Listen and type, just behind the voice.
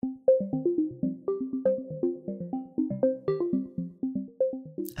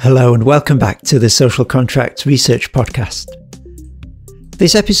Hello and welcome back to the Social Contract Research Podcast.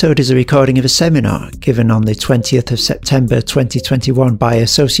 This episode is a recording of a seminar given on the 20th of September 2021 by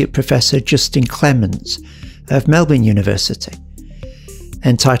Associate Professor Justin Clemens of Melbourne University,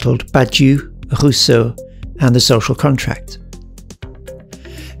 entitled Badiou, Rousseau and the Social Contract.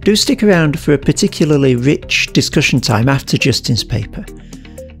 Do stick around for a particularly rich discussion time after Justin's paper,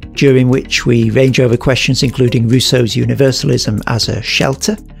 during which we range over questions including Rousseau's universalism as a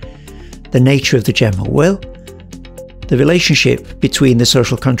shelter, the nature of the general will, the relationship between the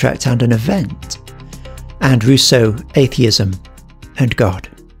social contract and an event, and Rousseau, atheism, and God.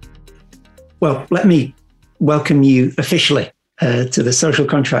 Well, let me welcome you officially to the Social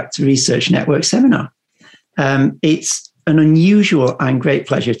Contract Research Network seminar. It's an unusual and great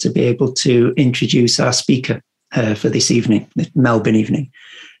pleasure to be able to introduce our speaker for this evening, the Melbourne evening,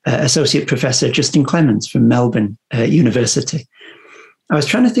 Associate Professor Justin Clemens from Melbourne University. I was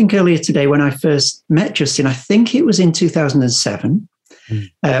trying to think earlier today when I first met Justin, I think it was in 2007,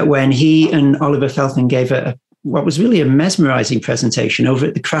 when he and Oliver Feltham gave what was really a mesmerizing presentation over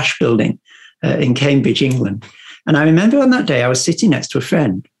at the Crash Building in Cambridge, England. And I remember on that day, I was sitting next to a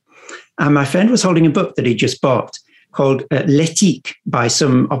friend, and my friend was holding a book that he just bought called L'Éthique by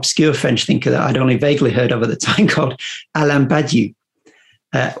some obscure French thinker that I'd only vaguely heard of at the time called Alain Badiou.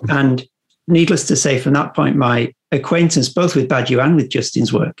 And needless to say, from that point, my acquaintance, both with Badiou and with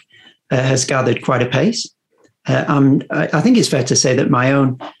Justin's work, has gathered quite a pace. I think it's fair to say that my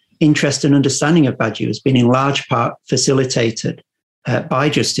own interest and understanding of Badiou has been in large part facilitated by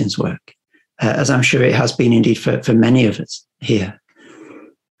Justin's work, as I'm sure it has been indeed for many of us here.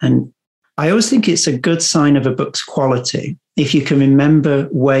 And I always think it's a good sign of a book's quality if you can remember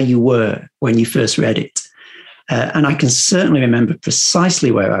where you were when you first read it. And I can certainly remember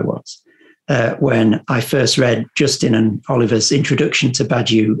precisely where I was when I first read Justin and Oliver's introduction to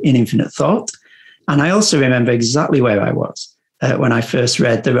Badiou in Infinite Thought. And I also remember exactly where I was when I first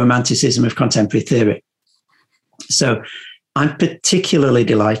read The Romanticism of Contemporary Theory. So I'm particularly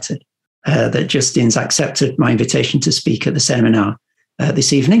delighted that Justin's accepted my invitation to speak at the seminar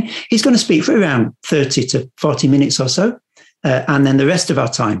this evening. He's going to speak for around 30 to 40 minutes or so. And then the rest of our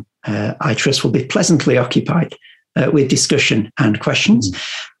time, I trust, will be pleasantly occupied with discussion and questions.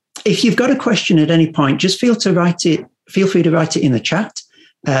 If you've got a question at any point, just feel free to write it in the chat,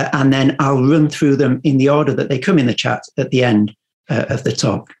 and then I'll run through them in the order that they come in the chat at the end of the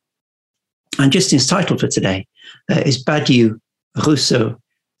talk. And Justin's title for today is Badiou, Rousseau,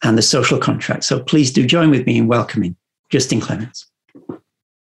 and the Social Contract. So please do join with me in welcoming Justin Clemens.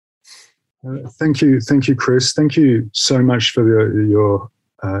 Thank you, Chris. Thank you so much for your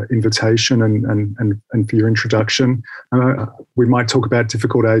invitation and for your introduction. We might talk about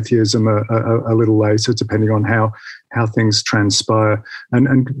difficult atheism a little later, depending on how things transpire.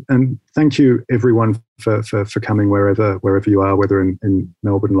 And thank you everyone for coming wherever you are, whether in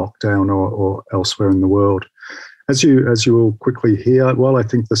Melbourne lockdown or elsewhere in the world. As you will quickly hear, while I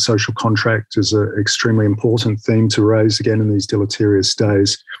think the social contract is an extremely important theme to raise again in these deleterious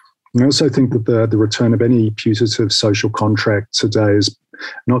days, I also think that the return of any putative social contract today is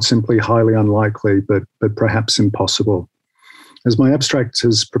not simply highly unlikely, but perhaps impossible. As my abstract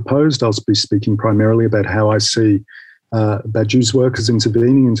has proposed, I'll be speaking primarily about how I see Badiou's work as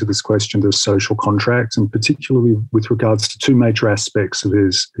intervening into this question of the social contract, and particularly with regards to two major aspects of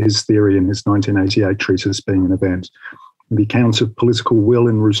his theory in his 1988 treatise, Being an Event: the account of political will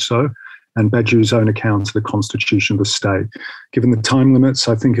in Rousseau, and Badiou's own account of the constitution of the state. Given the time limits,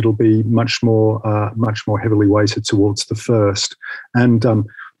 I think it'll be much more heavily weighted towards the first. And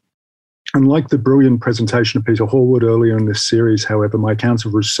unlike the brilliant presentation of Peter Horwood earlier in this series, however, my account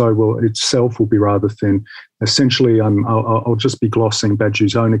of Rousseau will be rather thin. Essentially, I'll just be glossing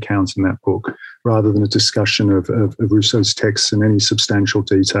Badiou's own account in that book, rather than a discussion of Rousseau's texts in any substantial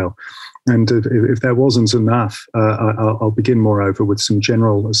detail. And if that wasn't enough, I'll begin, moreover, with some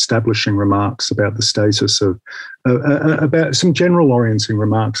general establishing remarks about the status of, about some general orienting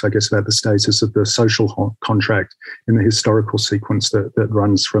remarks, I guess, about the status of the social contract in the historical sequence that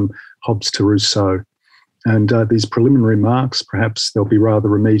runs from Hobbes to Rousseau. And these preliminary remarks, perhaps they'll be rather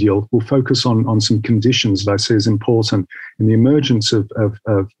remedial, will focus on some conditions that I see as important in the emergence of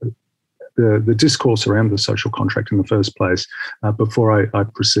the discourse around the social contract in the first place, before I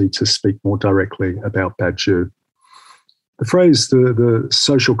proceed to speak more directly about Badiou. The phrase, the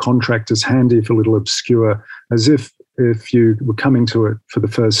social contract, is handy if a little obscure, as if you were coming to it for the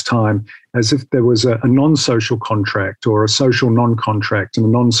first time, as if there was a non-social contract or a social non-contract and a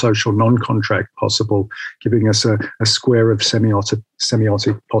non-social non-contract possible, giving us a square of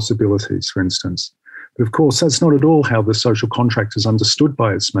semiotic possibilities, for instance. But of course, that's not at all how the social contract is understood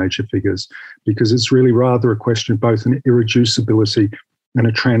by its major figures, because it's really rather a question of both an irreducibility and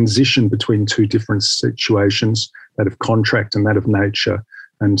a transition between two different situations, that of contract and that of nature.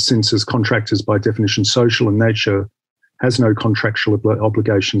 And since as contract is by definition social and nature has no contractual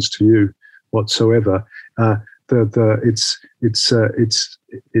obligations to you whatsoever, it's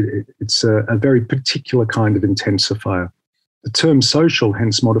a very particular kind of intensifier. The term social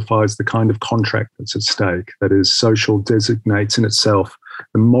hence modifies the kind of contract that's at stake. That is, social designates in itself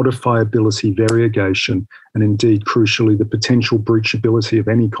the modifiability, variegation, and indeed, crucially, the potential breachability of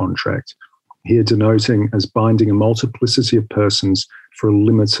any contract, here denoting as binding a multiplicity of persons for a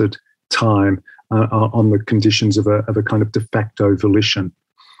limited time on the conditions of a kind of de facto volition.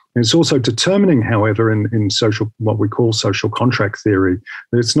 And it's also determining, however, in social, what we call social contract theory,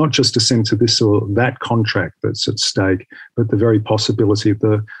 that it's not just a sense of this or that contract that's at stake, but the very possibility of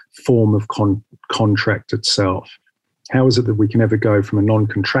the form of contract itself. How is it that we can ever go from a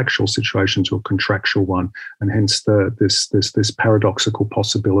non-contractual situation to a contractual one? And hence this paradoxical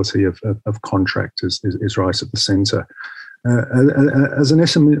possibility of contract is right at the centre. As an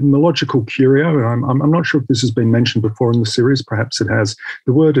etymological curio, I'm not sure if this has been mentioned before in the series, perhaps it has.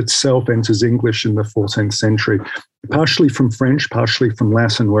 The word itself enters English in the 14th century, partially from French, partially from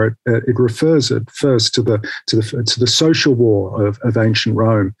Latin, where it refers at first to the social war of ancient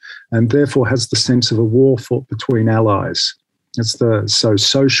Rome, and therefore has the sense of a war fought between allies. So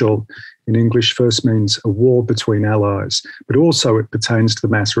social in English first means a war between allies, but also it pertains to the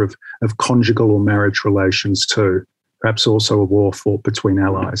matter of conjugal or marriage relations too. Perhaps also a war fought between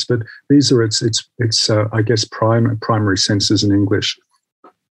allies. But these are its I guess, primary senses in English.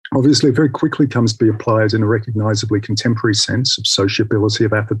 Obviously, it very quickly comes to be applied in a recognisably contemporary sense of sociability,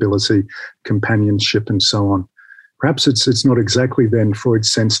 of affability, companionship, and so on. Perhaps it's not exactly then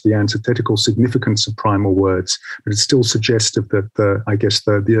Freud's sense of the antithetical significance of primal words, but it's still suggestive that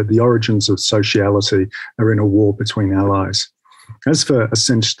the origins of sociality are in a war between allies. As for the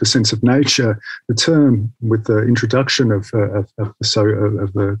sense of nature, the term, with the introduction of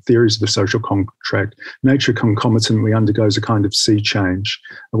the theories of the social contract, nature concomitantly undergoes a kind of sea change,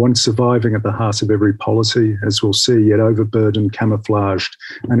 one surviving at the heart of every polity, as we'll see, yet overburdened, camouflaged,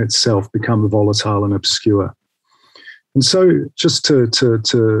 and itself become volatile and obscure. And so, just to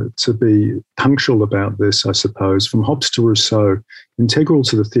be punctual about this, I suppose, from Hobbes to Rousseau, integral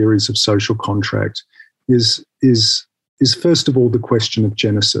to the theories of social contract is first of all the question of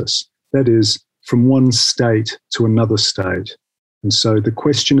genesis, that is, from one state to another state. And so the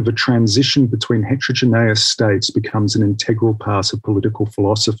question of a transition between heterogeneous states becomes an integral part of political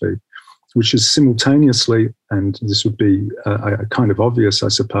philosophy, which is simultaneously, and this would be a kind of obvious, I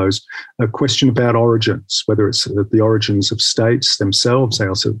suppose, a question about origins, whether it's the origins of states themselves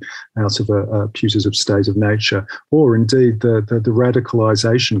out of a putative state of nature, or indeed the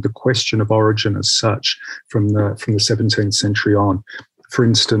radicalization of the question of origin as such from the 17th century on. For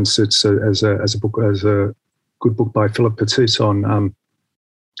instance, it's as a good book by Philip Petit on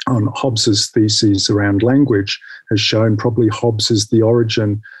Hobbes's theses around language has shown, probably Hobbes is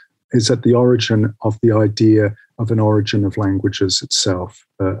at the origin of the idea of an origin of languages itself,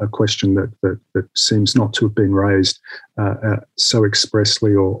 a question that seems not to have been raised so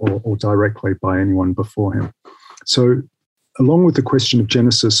expressly or directly by anyone before him. So along with the question of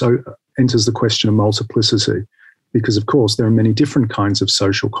genesis enters the question of multiplicity, because of course there are many different kinds of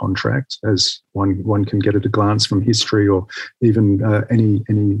social contracts, as one can get at a glance from history, or even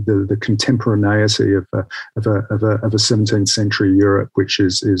the contemporaneity of a 17th century Europe, which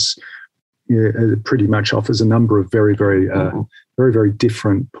pretty much offers a number of very very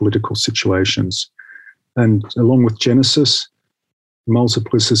different political situations. And along with genesis,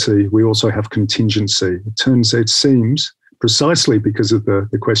 multiplicity, we also have contingency. It seems, precisely because of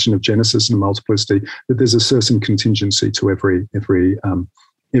the question of genesis and multiplicity, that there's a certain contingency to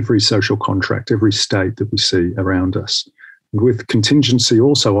every social contract, every state that we see around us. And with contingency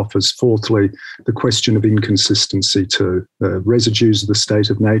also offers, fourthly, the question of inconsistency too, the residues of the state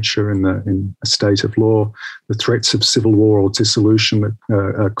of nature in a state of law, the threats of civil war or dissolution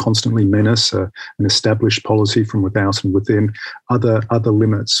that constantly menace an established polity from without and within, other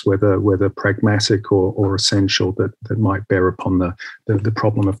limits, whether pragmatic or essential, that might bear upon the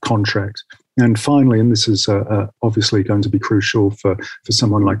problem of contract. And finally, and this is obviously going to be crucial for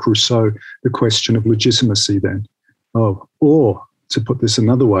someone like Rousseau, the question of legitimacy then. Or to put this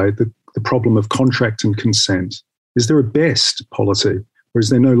another way, the problem of contract and consent. Is there a best polity or is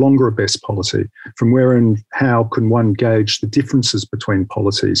there no longer a best polity? From where and how can one gauge the differences between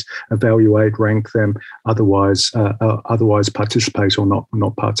polities, evaluate, rank them, otherwise participate or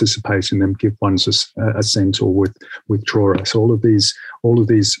not participate in them, give one's assent or withdraw us? All of these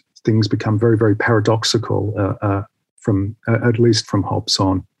things become very, very paradoxical from at least from Hobbes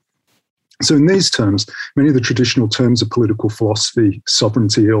on. So in these terms, many of the traditional terms of political philosophy,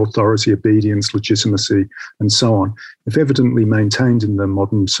 sovereignty, authority, obedience, legitimacy, and so on, if evidently maintained in the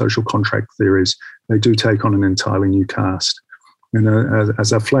modern social contract theories, they do take on an entirely new cast. And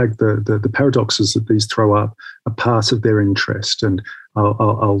as I flagged, the paradoxes that these throw up are part of their interest. And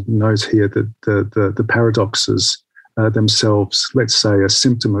I'll note here that the paradoxes themselves, let's say, a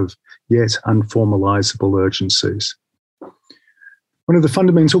symptom of yet unformalizable urgencies. One of the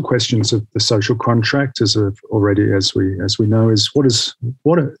fundamental questions of the social contract, as we know, is what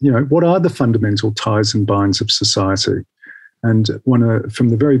are the fundamental ties and binds of society? And from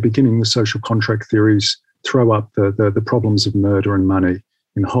the very beginning, the social contract theories throw up the problems of murder and money.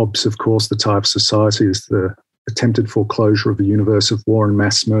 In Hobbes, of course, the tie of society is the attempted foreclosure of a universe of war and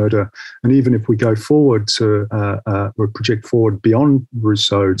mass murder. And even if we go forward or project forward beyond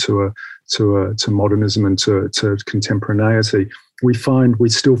Rousseau to modernism and to contemporaneity, we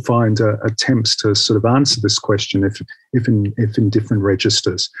still find attempts to sort of answer this question, if in different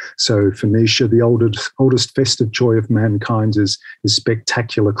registers. So for Nietzsche, the oldest festive joy of mankind is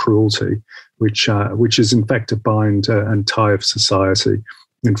spectacular cruelty, which is in fact a bind and tie of society.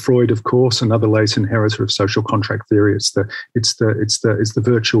 And Freud, of course, another late inheritor of social contract theory, it's the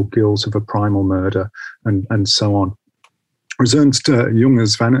virtual guilt of a primal murder, and so on. As Ernst Jung,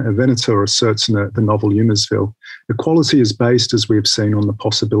 as Venator asserts in the novel Humersville, equality is based, as we have seen, on the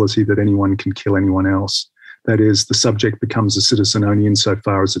possibility that anyone can kill anyone else. That is, the subject becomes a citizen only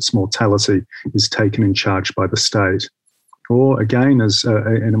insofar as its mortality is taken in charge by the state. Or again, as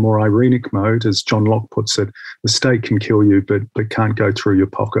in a more ironic mode, as John Locke puts it, the state can kill you, but can't go through your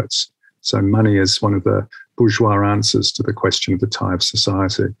pockets. So money is one of the bourgeois answers to the question of the tie of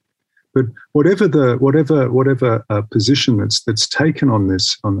society. But whatever position that's taken on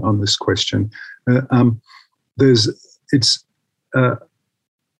this question, it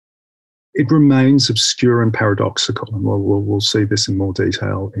remains obscure and paradoxical, and we'll see this in more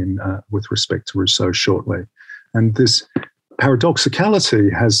detail with respect to Rousseau shortly. And this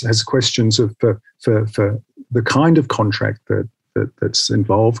paradoxicality has questions of for the kind of contract that's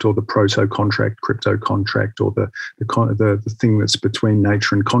involved, or the proto-contract, crypto-contract, or the thing that's between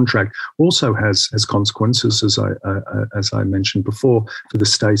nature and contract, also has consequences, as I mentioned before, for the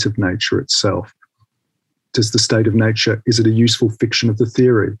state of nature itself. Does the state of nature, is it a useful fiction of the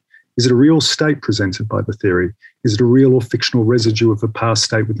theory? Is it a real state presented by the theory? Is it a real or fictional residue of a past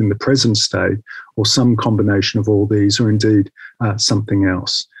state within the present state, or some combination of all these, or indeed something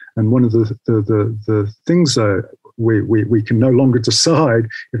else? And one of the things we can no longer decide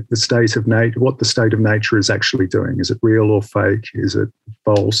if what the state of nature is actually doing. Is it real or fake? Is it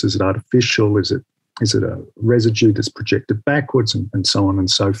false? Is it artificial? Is it a residue that's projected backwards, and so on and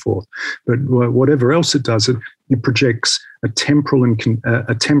so forth? But whatever else it does, it projects a temporal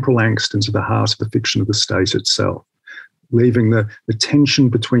angst into the heart of the fiction of the state itself, leaving the tension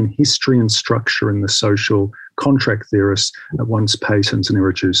between history and structure in the social contract theorists at once patent and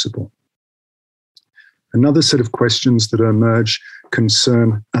irreducible. Another set of questions that emerge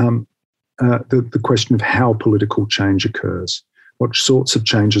concern the question of how political change occurs. What sorts of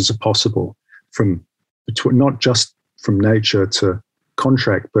changes are possible not just from nature to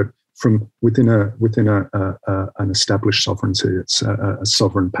contract, but from within an established sovereignty. It's a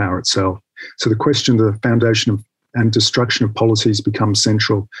sovereign power itself. So the question of the foundation of and destruction of polities becomes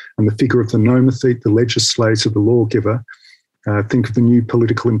central, and the figure of the nomothete, the legislator, the lawgiver. Think of the new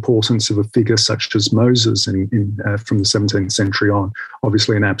political importance of a figure such as Moses from the 17th century on.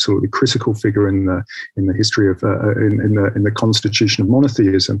 Obviously, an absolutely critical figure in the history of in the constitution of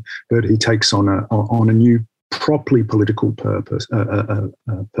monotheism, but he takes on a new properly political purpose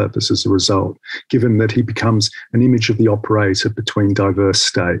as a result, given that he becomes an image of the operator between diverse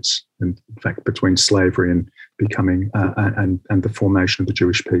states, and in fact between slavery and becoming and the formation of the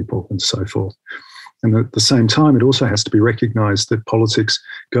Jewish people and so forth. And at the same time, it also has to be recognised that politics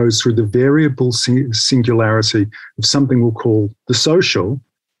goes through the variable singularity of something we'll call the social,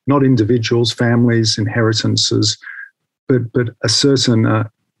 not individuals, families, inheritances, but a certain,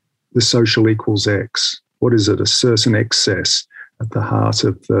 the social equals X. What is it? A certain excess at the heart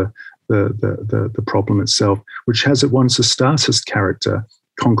of the problem itself, which has at once a statist character,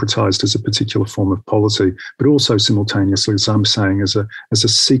 concretized as a particular form of polity, but also simultaneously, as I'm saying, as a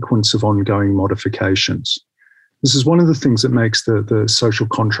sequence of ongoing modifications. This is one of the things that makes the social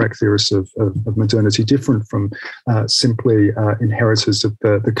contract theorists of modernity different from simply inheritors of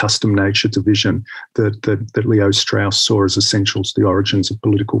the custom nature division that Leo Strauss saw as essential to the origins of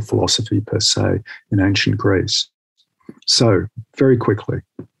political philosophy per se in ancient Greece. So, very quickly,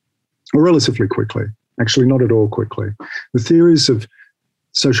 or relatively quickly, actually not at all quickly, the theories of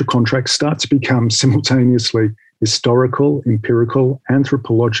social contracts start to become simultaneously historical, empirical,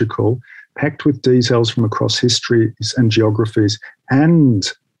 anthropological, packed with details from across histories and geographies,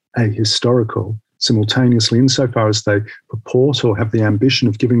 and ahistorical simultaneously, insofar as they purport or have the ambition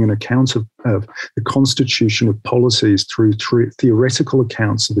of giving an account of the constitution of policies through theoretical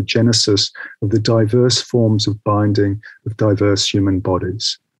accounts of the genesis of the diverse forms of binding of diverse human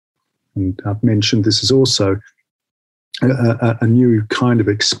bodies. And I've mentioned this is also a new kind of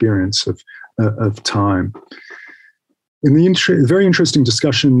experience of time. In the very interesting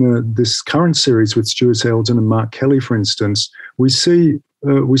discussion, this current series with Stuart Eldon and Mark Kelly, for instance, we saw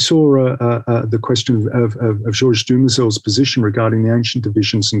the question of Georges Dumézil's position regarding the ancient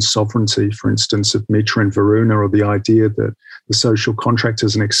divisions in sovereignty, for instance, of Mitra and Varuna, or the idea that the social contract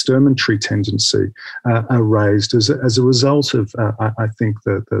as an exterminatory tendency are raised as a result of, I think,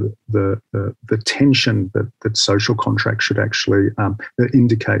 the tension that social contract should actually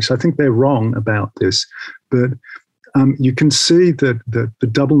indicate. I think they're wrong about this, but you can see that the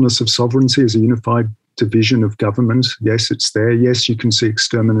doubleness of sovereignty as a unified division of government, yes, it's there. Yes, you can see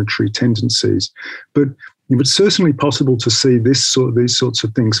exterminatory tendencies, but it was certainly possible to see these sorts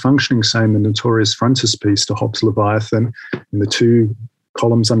of things functioning, say, in the notorious frontispiece to Hobbes' Leviathan, in the two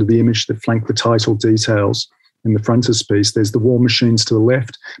columns under the image that flank the title details. In the frontispiece, there's the war machines to the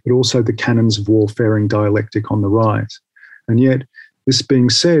left, but also the cannons of warfaring dialectic on the right. And yet, this being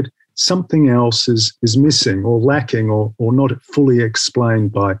said, something else is missing or lacking or not fully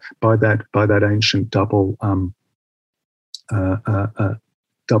explained by that ancient double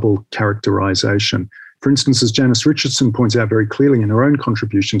characterization. For instance, as Janice Richardson points out very clearly in her own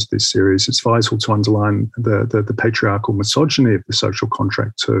contribution to this series, it's vital to underline the patriarchal misogyny of the social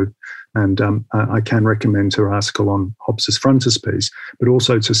contract too. And I can recommend her article on Hobbes' frontispiece, but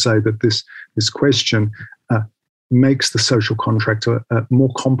also to say that this question makes the social contract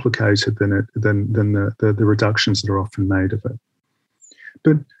more complicated than the reductions that are often made of it.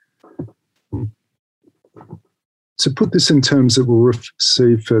 But to put this in terms that will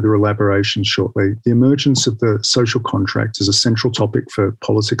receive further elaboration shortly, the emergence of the social contract as a central topic for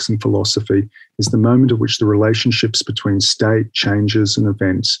politics and philosophy is the moment at which the relationships between state, changes and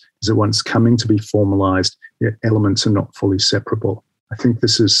events is at once coming to be formalised, yet elements are not fully separable. I think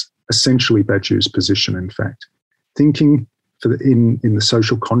this is essentially Badiou's position, in fact. Thinking in the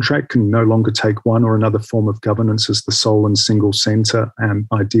social contract can no longer take one or another form of governance as the sole and single centre and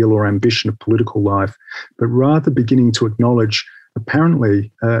ideal or ambition of political life, but rather beginning to acknowledge,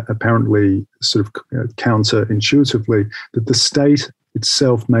 apparently sort of counterintuitively, that the state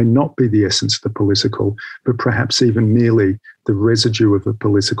itself may not be the essence of the political, but perhaps even merely the residue of a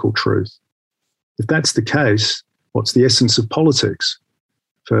political truth. If that's the case, what's the essence of politics?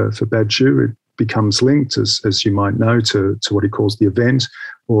 For Badiou, it becomes linked, as you might know, to what he calls the event,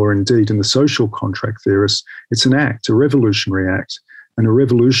 or indeed in the social contract theorists, it's an act, a revolutionary act, and a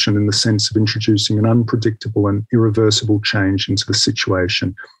revolution in the sense of introducing an unpredictable and irreversible change into the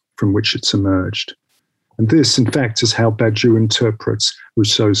situation from which it's emerged. And this, in fact, is how Badiou interprets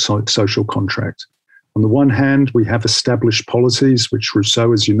Rousseau's social contract. On the one hand, we have established policies, which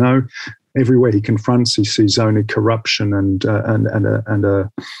Rousseau, as you know, everywhere he confronts, he sees only corruption and a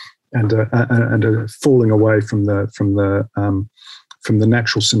falling away from the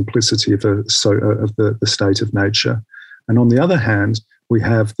natural simplicity of the state of nature. And on the other hand, we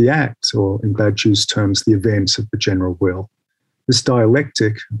have the act, or in Badiou's terms, the event of the general will. This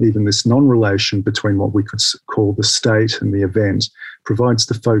dialectic, even this non-relation between what we could call the state and the event, provides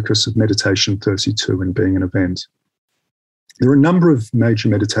the focus of meditation 32 in being an event. There are a number of major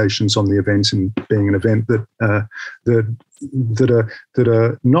meditations on the event and being an event that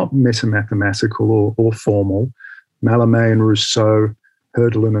are not meta-mathematical or formal. Mallarmé and Rousseau,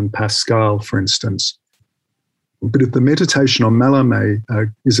 Hölderlin and Pascal, for instance. But if the meditation on Mallarmé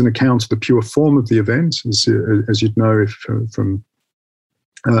is an account of the pure form of the event, as you'd know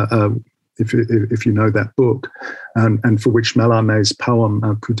if you know that book, and for which Mallarmé's poem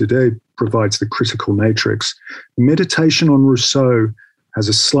Coup d'idée provides the critical matrix. The meditation on Rousseau has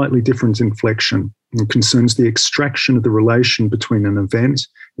a slightly different inflection and concerns the extraction of the relation between an event,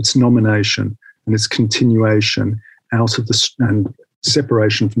 its nomination, and its continuation out of and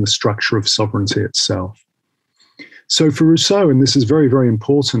separation from the structure of sovereignty itself. So for Rousseau, and this is very, very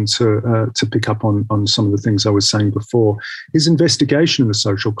important to pick up on some of the things I was saying before, his investigation of the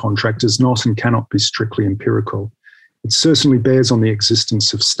social contract is not and cannot be strictly empirical. It certainly bears on the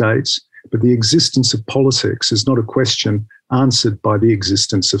existence of states, but the existence of politics is not a question answered by the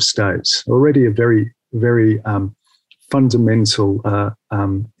existence of states. Already a very, very fundamental,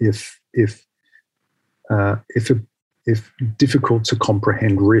 if difficult to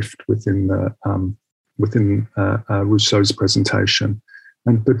comprehend rift within Rousseau's presentation.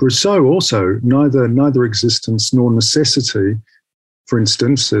 But Rousseau also, neither existence nor necessity, for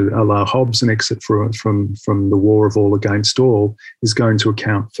instance, a la Hobbes, an exit from the war of all against all, is going to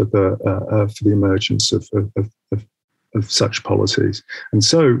account for the emergence of such policies. And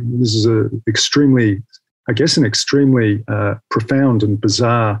so this is an extremely profound and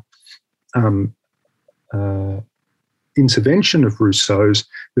bizarre intervention of Rousseau's.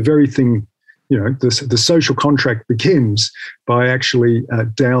 The very thing, the social contract begins by actually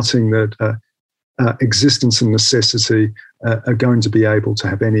doubting that existence and necessity are going to be able to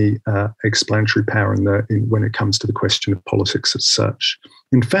have any explanatory power when it comes to the question of politics as such.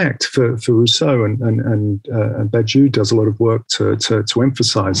 In fact, for Rousseau, and Badiou does a lot of work to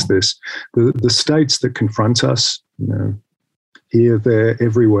emphasise this, the states that confront us, here, there,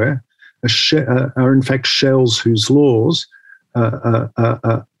 everywhere, are in fact shells whose laws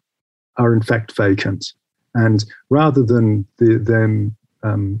are in fact vacant. And rather than them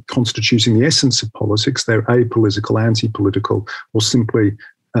constituting the essence of politics, they're apolitical, anti-political, or simply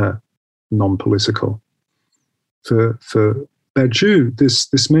non-political. For Badiou,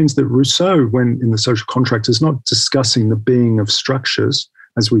 this means that Rousseau, when in the social contract, is not discussing the being of structures,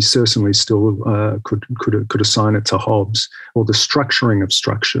 as we certainly still could assign it to Hobbes, or the structuring of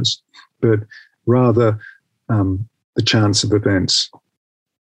structures, but rather the chance of events.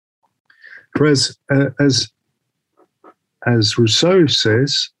 Whereas, as Rousseau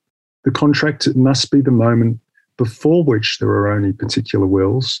says, the contract must be the moment before which there are only particular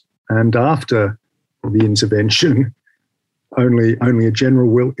wills, and after the intervention, only a general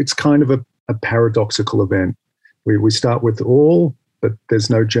will. It's kind of a paradoxical event. We start with all, but there's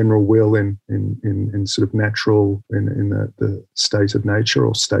no general will in sort of natural, in the state of nature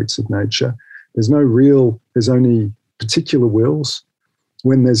or states of nature. There's only particular wills.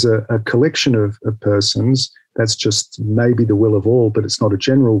 When there's a collection of persons, that's just maybe the will of all, but it's not a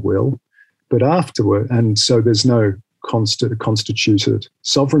general will. But afterward, and so there's no constituted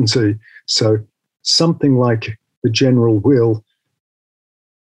sovereignty. So something like the general will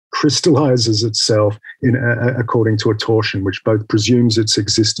crystallizes itself according to a torsion, which both presumes its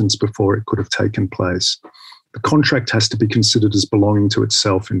existence before it could have taken place. The contract has to be considered as belonging to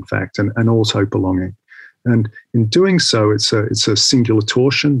itself, in fact, and auto-belonging. And in doing so, it's a singular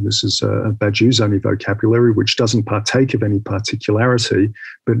torsion. This is Badiou's only vocabulary, which doesn't partake of any particularity,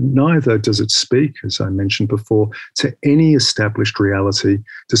 but neither does it speak, as I mentioned before, to any established reality,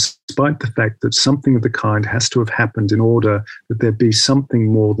 despite the fact that something of the kind has to have happened in order that there be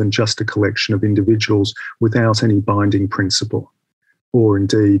something more than just a collection of individuals without any binding principle. Or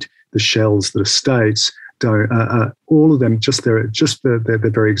indeed, the shells that are states, all of them, just their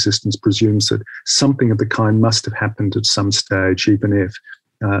very existence presumes that something of the kind must have happened at some stage, even if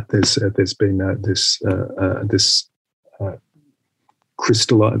there's been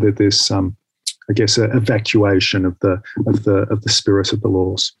evacuation of the spirit of the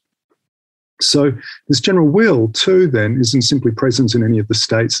laws. So this general will too then isn't simply present in any of the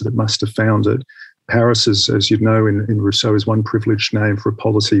states that it must have founded. Paris, as you know, in Rousseau, is one privileged name for a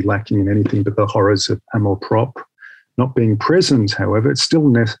polity lacking in anything but the horrors of amour-propre. Not being present, however, it still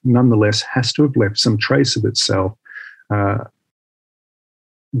nonetheless has to have left some trace of itself, that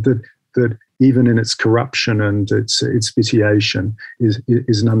even in its corruption and its vitiation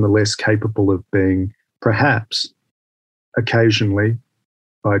is nonetheless capable of being, perhaps, occasionally,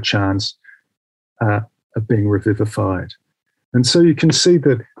 by chance, of being revivified. And so you can see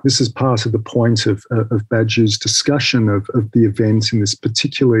that this is part of the point of Badiou's discussion of the event in this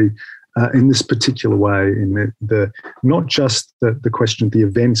particular way, in not just the question of the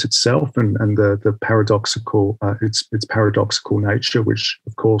event itself and the paradoxical its paradoxical nature, which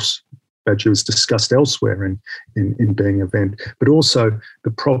of course Badiou has discussed elsewhere in Being Event, but also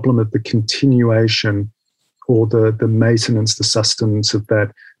the problem of the continuation or the maintenance, the sustenance of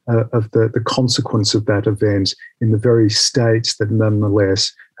that. Of the consequence of that event in the very states that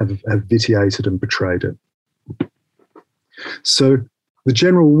nonetheless have vitiated and betrayed it. So the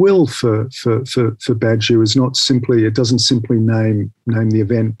general will for Badiou is not simply, it doesn't simply name the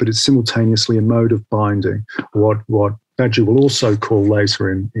event, but it's simultaneously a mode of binding, what Badiou will also call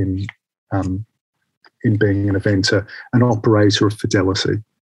later in in being an event, an operator of fidelity.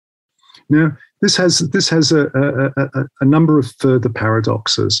 Now, this has a number of further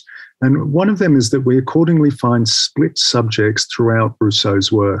paradoxes. And one of them is that we accordingly find split subjects throughout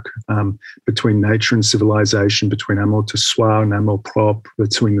Rousseau's work, between nature and civilization, between amour de soi and amour propre,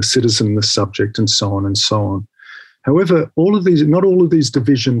 between the citizen and the subject, and so on and so on. However, not all of these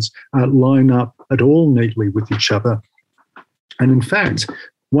divisions line up at all neatly with each other. And in fact,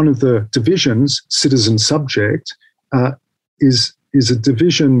 one of the divisions, citizen-subject, is a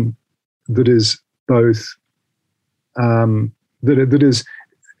division that is both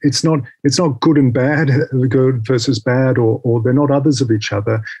it's not good and bad, good versus bad, or they're not others of each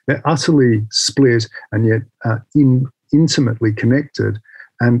other. They're utterly split and yet intimately connected.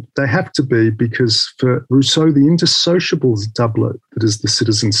 And they have to be, because for Rousseau, the indissociable doublet that is the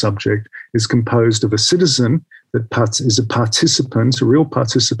citizen subject is composed of a citizen that is a participant, a real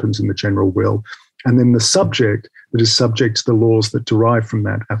participant in the general will, and then the subject that is subject to the laws that derive from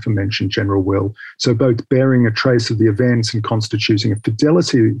that aforementioned general will. So both bearing a trace of the event and constituting a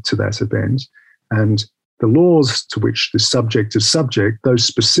fidelity to that event, and the laws to which the subject is subject, those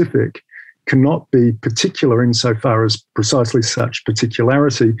specific, cannot be particular insofar as precisely such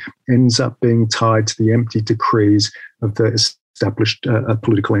particularity ends up being tied to the empty decrees of the established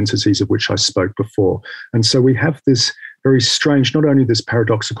political entities of which I spoke before. And so we have this very strange, not only this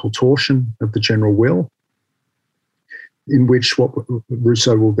paradoxical torsion of the general will, in which what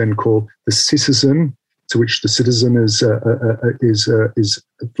Rousseau will then call the citizen, to which the citizen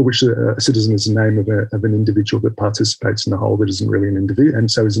for which a citizen is the name of an individual that participates in the whole, that isn't really an individual, and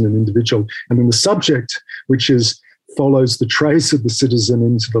so isn't an individual. And then the subject, which follows the trace of the citizen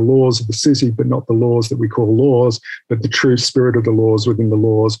into the laws of the city, but not the laws that we call laws, but the true spirit of the laws within the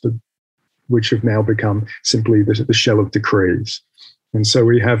laws, but which have now become simply the shell of decrees. And so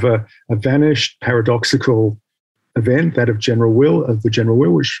we have a vanished paradoxical event, that of the general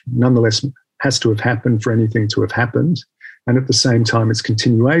will, which nonetheless has to have happened for anything to have happened, and at the same time its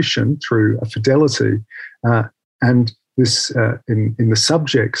continuation through a fidelity, and this in the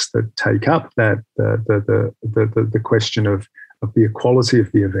subjects that take up that the question of the equality of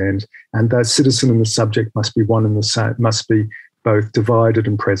the event, and that citizen and the subject must be one and the same, must be both divided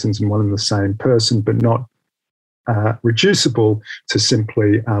and present in one and the same person, but not reducible to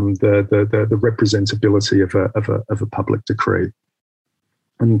simply the representability of a public decree.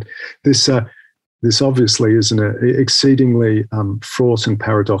 And this obviously is an exceedingly fraught and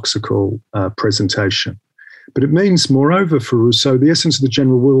paradoxical presentation. But it means, moreover, for Rousseau, the essence of the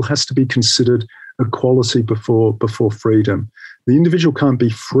general will has to be considered equality before freedom. The individual can't be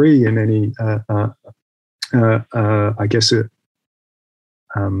free in any,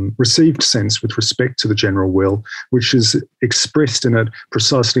 received sense with respect to the general will, which is expressed in it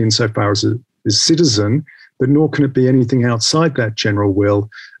precisely insofar as it is citizen, but nor can it be anything outside that general will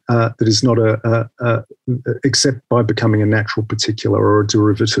that is not except by becoming a natural particular or a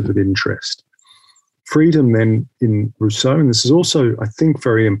derivative of interest. Freedom then in Rousseau, and this is also, I think,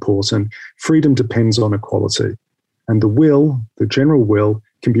 very important, freedom depends on equality. And the will, the general will,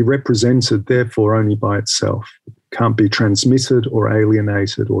 can be represented, therefore, only by itself. It can't be transmitted or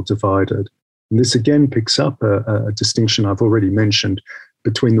alienated or divided. And this again picks up a distinction I've already mentioned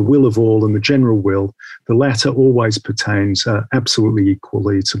between the will of all and the general will. The latter always pertains absolutely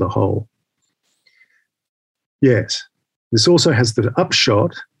equally to the whole. Yes, this also has the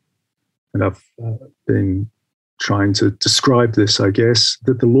upshot, and I've been trying to describe this, I guess,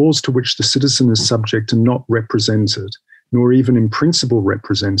 that the laws to which the citizen is subject are not represented, nor even in principle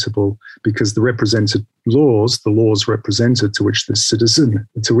representable, because the represented laws, the laws represented to which the citizen,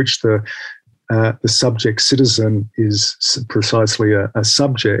 to which the subject citizen is precisely a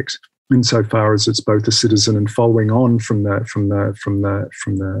subject, insofar as it's both a citizen and following on from the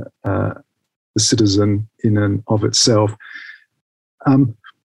citizen in and of itself,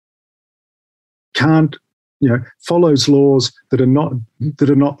 follows laws that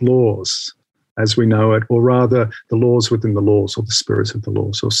are not laws as we know it, or rather the laws within the laws, or the spirit of the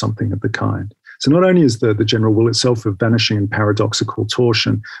laws, or something of the kind. So not only is the general will itself a vanishing and paradoxical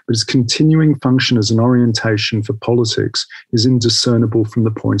torsion, but its continuing function as an orientation for politics is indiscernible from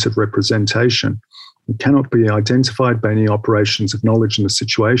the point of representation. It cannot be identified by any operations of knowledge in the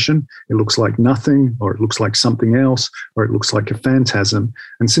situation. It looks like nothing, or it looks like something else, or it looks like a phantasm.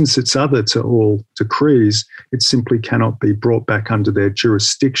 And since it's other to all decrees, it simply cannot be brought back under their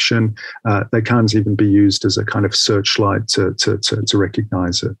jurisdiction. They can't even be used as a kind of searchlight to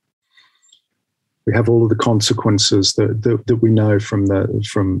recognize it. We have all of the consequences that we know from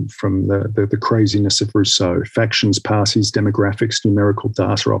the craziness of Rousseau. Factions, parties, demographics, numerical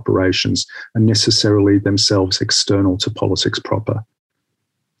data operations are necessarily themselves external to politics proper.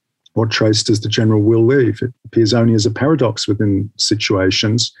 What trace does the general will leave? It appears only as a paradox within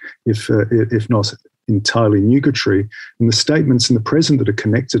situations, if not entirely nugatory, and the statements in the present that are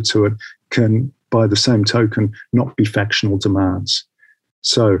connected to it can, by the same token, not be factional demands.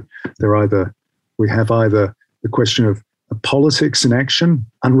 So we have either the question of a politics in action,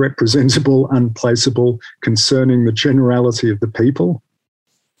 unrepresentable, unplaceable, concerning the generality of the people,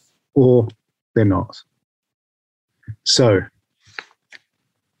 or they're not. So,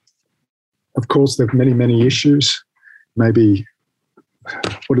 of course, there are many, many issues. Maybe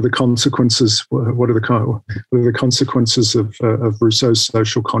what are the consequences? What are the consequences of Rousseau's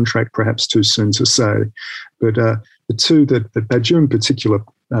social contract? Perhaps too soon to say, but the two that Badiou in particular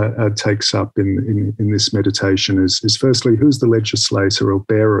takes up in this meditation is firstly, who's the legislator or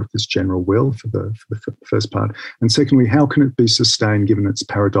bearer of this general will for the first part, and secondly, how can it be sustained given its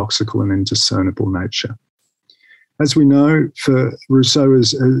paradoxical and indiscernible nature? As we know, for Rousseau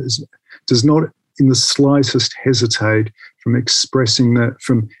does not in the slightest hesitate from expressing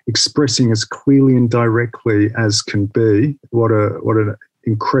as clearly and directly as can be. What an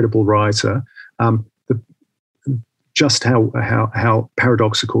incredible writer! Just how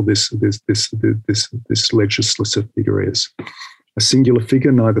paradoxical this legislative figure is. A singular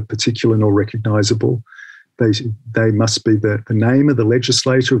figure, neither particular nor recognisable. They must be the name of the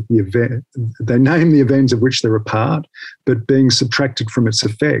legislator of the event. They name the event of which they're a part, but being subtracted from its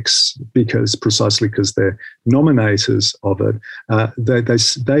effects precisely because they're nominators of it,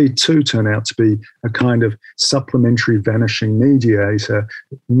 they too turn out to be a kind of supplementary vanishing mediator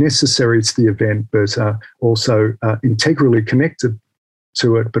necessary to the event, but also integrally connected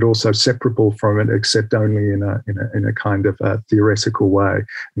to it, but also separable from it, except only in a kind of theoretical way.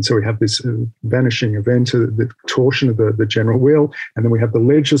 And so we have this vanishing event, the torsion of the general will, and then we have the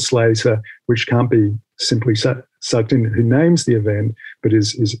legislator, which can't be simply sucked in, who names the event, but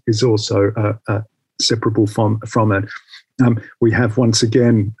is also separable from it. We have once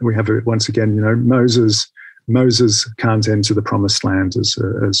again, Moses can't enter the promised land,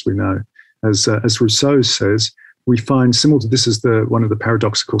 as we know, as Rousseau says. We find similar to this is one of the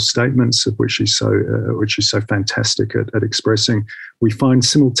paradoxical statements of which he's so fantastic at expressing. We find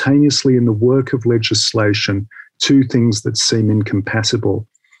simultaneously in the work of legislation two things that seem incompatible: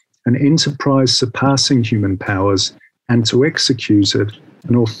 an enterprise surpassing human powers, and to execute it,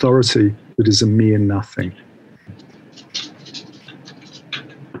 an authority that is a mere nothing.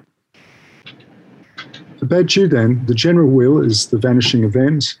 For Badiou, then, the general will is the vanishing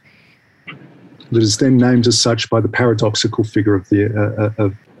event that is then named as such by the paradoxical figure of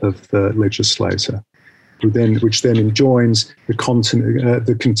the legislator, which then enjoins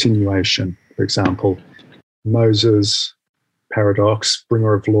the continuation. For example, Moses, paradox,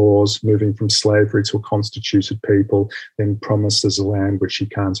 bringer of laws, moving from slavery to a constituted people, then promised as a land which he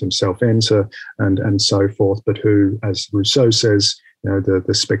can't himself enter, and so forth. But who, as Rousseau says,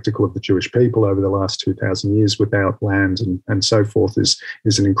 the spectacle of the Jewish people over the last 2,000 years without land and so forth is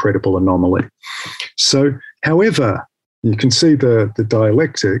an incredible anomaly. So, however, you can see the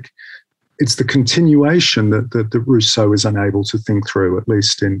dialectic. It's the continuation that Rousseau is unable to think through, at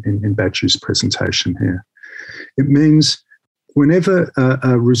least in Badiou's presentation here. It means whenever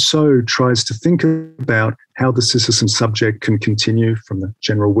Rousseau tries to think about how the citizen subject can continue from the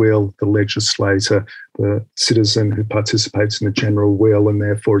general will, the legislator, the citizen who participates in the general will and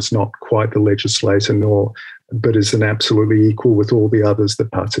therefore is not quite the legislator but is an absolutely equal with all the others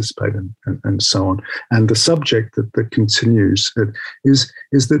that participate and so on. And the subject that continues is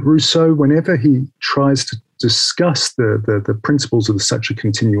that Rousseau, whenever he tries to discuss the principles of such a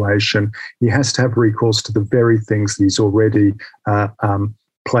continuation, he has to have recourse to the very things that he's already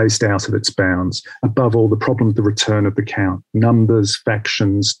placed out of its bounds. Above all, the problem of the return of the count. Numbers,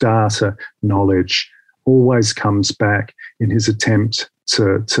 factions, data, knowledge always comes back in his attempt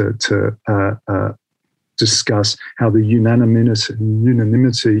to discuss how the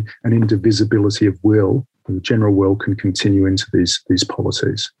unanimity and indivisibility of will, the general will, can continue into these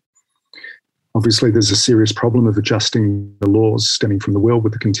polities. Obviously, there's a serious problem of adjusting the laws stemming from the will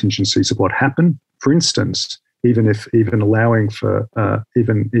with the contingencies of what happened. For instance, even allowing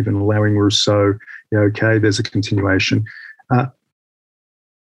Rousseau, okay, there's a continuation.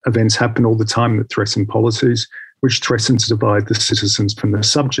 Events happen all the time that threaten polities, which threaten to divide the citizens from the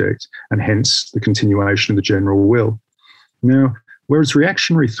subject, and hence the continuation of the general will. Now, whereas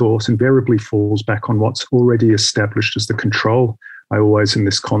reactionary thought invariably falls back on what's already established as the control I always, in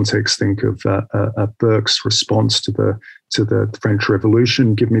this context, think of Burke's response to the French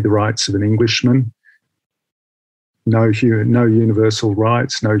Revolution: "Give me the rights of an Englishman. No universal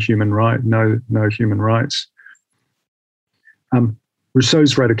rights, no human human rights."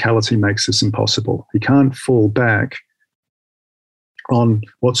 Rousseau's radicality makes this impossible. He can't fall back on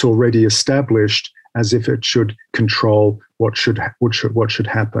what's already established as if it should control what should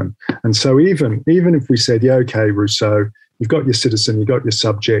happen. And so even if we said, yeah, okay, Rousseau, you've got your citizen, you've got your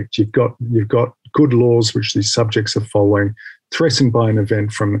subject, you've got good laws which these subjects are following, threatened by an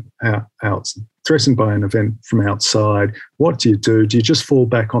event from outside, what do? Do you just fall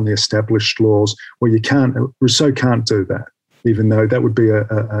back on the established laws? Well, you can't. Rousseau can't do that, even though that would be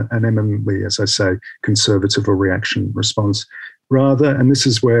an eminently, as I say, conservative or reaction response. Rather, and this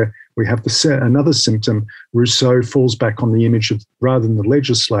is where we have another symptom, Rousseau falls back on the image of, rather than the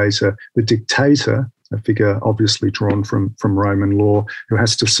legislator, the dictator, a figure obviously drawn from Roman law, who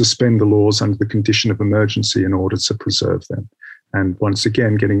has to suspend the laws under the condition of emergency in order to preserve them. And once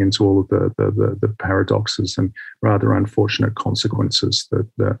again, getting into all of the paradoxes and rather unfortunate consequences that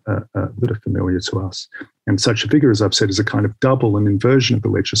are familiar to us. And such a figure, as I've said, is a kind of double and inversion of the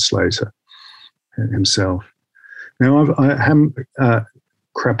legislator himself. Now, I am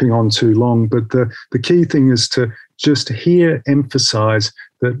crapping on too long, but the key thing is to just here emphasize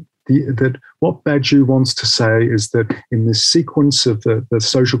that what Badiou wants to say is that in this sequence of the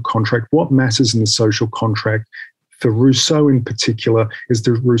social contract, what matters in the social contract for Rousseau in particular is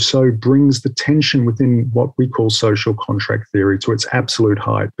that Rousseau brings the tension within what we call social contract theory to its absolute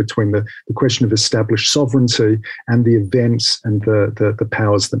height between the question of established sovereignty and the events and the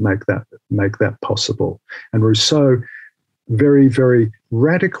powers that make that possible. And Rousseau very, very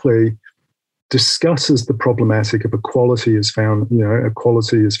radically discusses the problematic of equality is found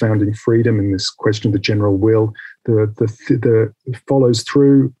in freedom in this question of the general will. The follows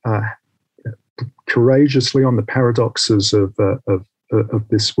through courageously on the paradoxes of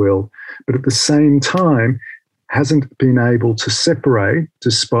this will, but at the same time hasn't been able to separate,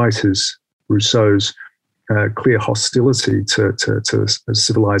 despite Rousseau's clear hostility to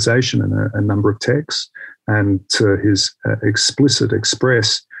civilization in a number of texts, and to his explicit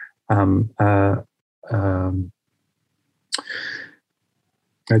express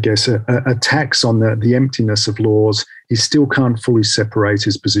attacks on the emptiness of laws. He still can't fully separate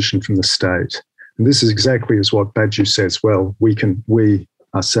his position from the state. And this is exactly as what Badiou says, well, we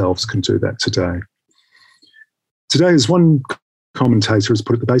ourselves can do that today. Today, as one commentator has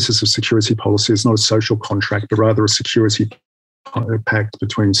put it, the basis of security policy is not a social contract, but rather a security pact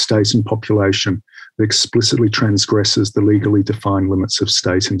between state and population that explicitly transgresses the legally defined limits of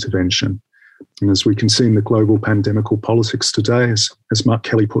state intervention. And as we can see in the global pandemical politics today, as Mark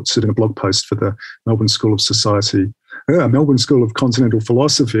Kelly puts it in a blog post for the Melbourne School of Continental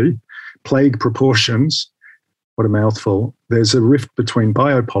Philosophy, plague proportions, what a mouthful. There's a rift between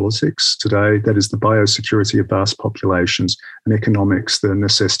biopolitics today, that is the biosecurity of vast populations, and economics, the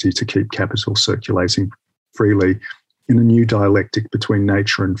necessity to keep capital circulating freely, in a new dialectic between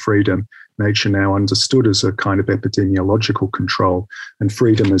nature and freedom. Nature now understood as a kind of epidemiological control, and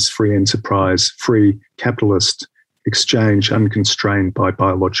freedom as free enterprise, free capitalist exchange unconstrained by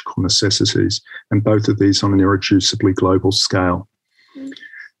biological necessities, and both of these on an irreducibly global scale.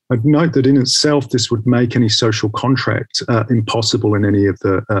 I'd note that in itself, this would make any social contract impossible in any of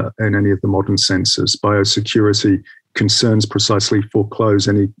the modern senses. Biosecurity concerns precisely foreclose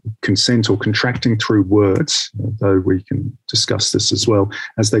any consent or contracting through words, though we can discuss this as well,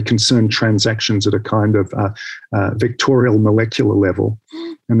 as they concern transactions at a kind of vectorial molecular level.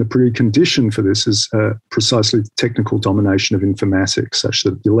 And the precondition for this is precisely technical domination of informatics, such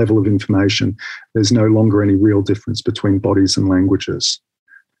that at the level of information, there's no longer any real difference between bodies and languages.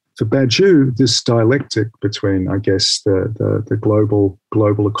 For Badiou, this dialectic between, I guess, the global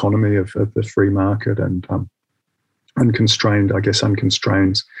economy of the free market and unconstrained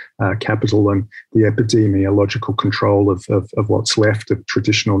capital and the epidemiological control of what's left of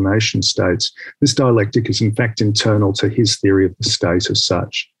traditional nation states, this dialectic is in fact internal to his theory of the state as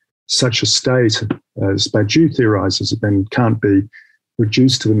such. Such a state, as Badiou theorizes, then can't be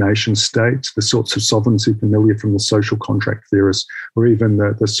reduced to the nation state, the sorts of sovereignty familiar from the social contract theorists, or even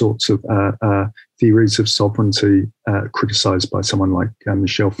the sorts of theories of sovereignty criticized by someone like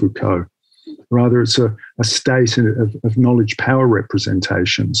Michel Foucault. Rather, it's a state of knowledge power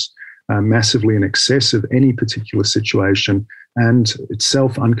representations, massively in excess of any particular situation, and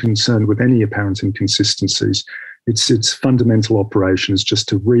itself unconcerned with any apparent inconsistencies. Its fundamental operation is just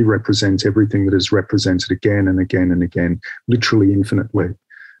to re-represent everything that is represented again and again and again, literally infinitely.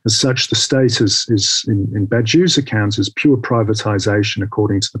 As such, the state is in Badiou's account, is pure privatization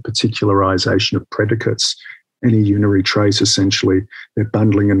according to the particularization of predicates. Any unary trait, essentially, they're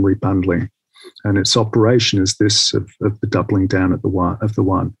bundling and rebundling. And its operation is this of the doubling down of the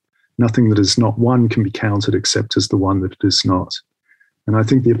one. Nothing that is not one can be counted except as the one that it is not. And I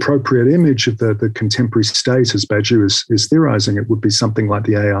think the appropriate image of the contemporary state, as Badiou is theorizing it, would be something like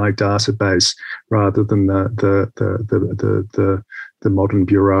the AI database rather than the modern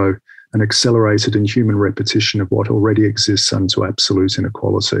bureau, an accelerated inhuman repetition of what already exists unto absolute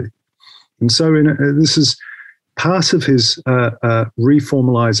inequality. And so this is part of his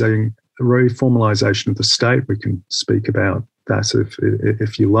reformalization of the state. We can speak about that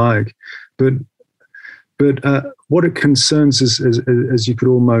if you like, but what it concerns is, as you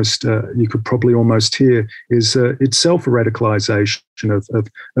could probably almost hear, is itself a radicalization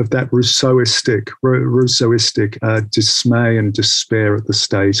of that Rousseauistic dismay and despair at the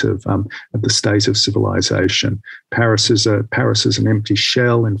state of civilization. Paris is an empty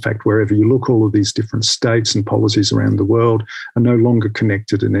shell. In fact, wherever you look, all of these different states and polities around the world are no longer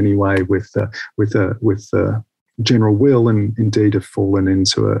connected in any way with general will, and indeed have fallen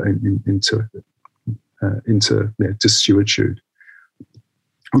into desuetude.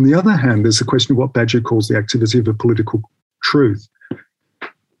 On the other hand, there's a question of what Badiou calls the activity of a political truth.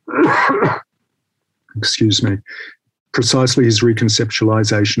 Excuse me. Precisely his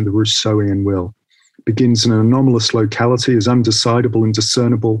reconceptualization of the Rousseauian will begins in an anomalous locality, is undecidable and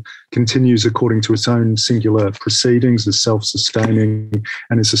discernible, continues according to its own singular proceedings, is self-sustaining,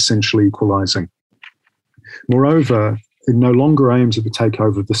 and is essentially equalizing. Moreover, it no longer aims at the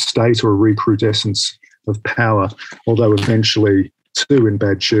takeover of the state or a recrudescence of power, although eventually, too, in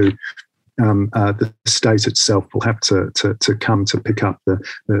Badiou, the state itself will have to come to pick up the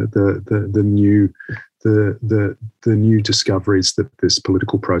new discoveries that this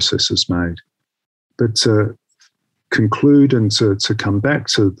political process has made. But to conclude and to come back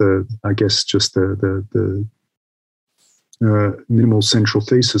to the minimal central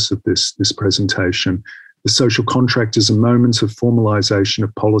thesis of this presentation. The social contract is a moment of formalization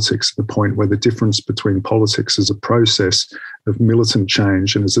of politics at the point where the difference between politics as a process of militant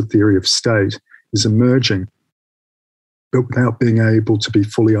change and as a theory of state is emerging, but without being able to be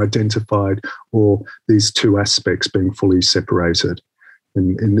fully identified or these two aspects being fully separated.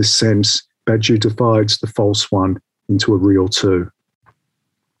 In this sense, Badiou divides the false one into a real two.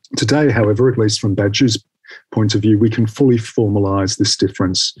 Today, however, at least from Badiou's point of view, we can fully formalize this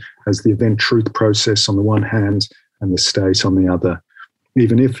difference as the event-truth process on the one hand and the state on the other,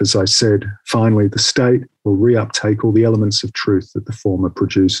 even if, as I said, finally the state will reuptake all the elements of truth that the former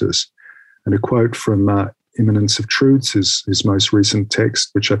produces. And a quote from Immanence of Truths, his most recent text,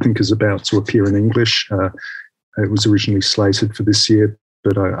 which I think is about to appear in English. It was originally slated for this year,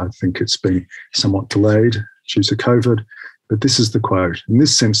 but I think it's been somewhat delayed due to COVID. But this is the quote. In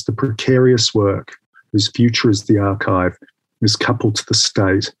this sense, the precarious work whose future is the archive, is coupled to the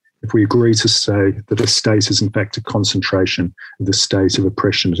state, if we agree to say that a state is in fact a concentration of the state of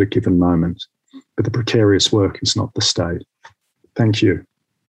oppression at a given moment. But the precarious work is not the state. Thank you.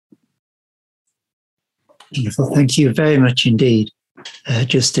 Wonderful. Thank you very much indeed,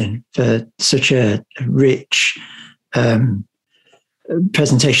 Justin, for such a rich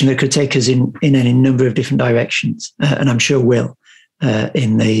presentation that could take us in any number of different directions, and I'm sure will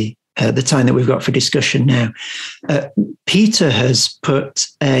in the time that we've got for discussion now. Peter has put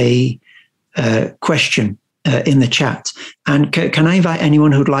a question in the chat. And can I invite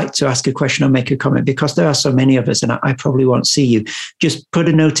anyone who'd like to ask a question or make a comment? Because there are so many of us and I probably won't see you. Just put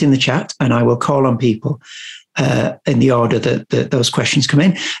a note in the chat and I will call on people in the order that those questions come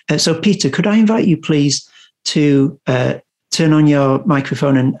in. So Peter, could I invite you please to turn on your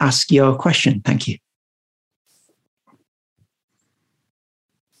microphone and ask your question? Thank you.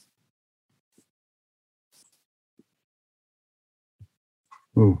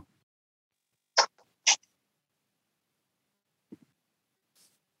 Ooh.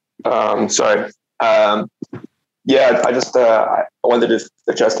 Sorry. Yeah, I just I wondered if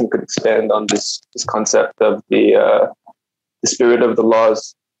Justin could expand on this concept of the spirit of the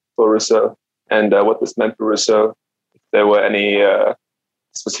laws for Rousseau and what this meant for Rousseau. If there were any,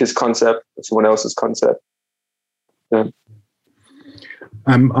 this was his concept or someone else's concept. Yeah.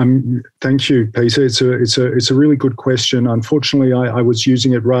 Thank you, Peter. It's a really good question. Unfortunately, I was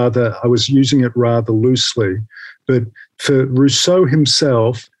using it rather loosely, but for Rousseau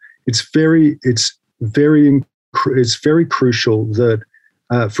himself, it's very crucial that,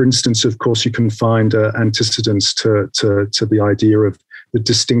 for instance, of course, you can find antecedents to the idea of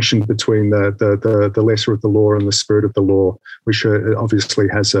distinction between the letter of the law and the spirit of the law, which obviously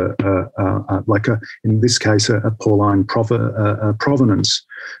has in this case a Pauline provenance,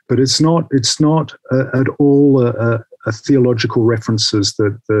 but it's not at all a theological references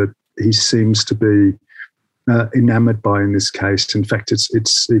that he seems to be enamored by in this case. In fact,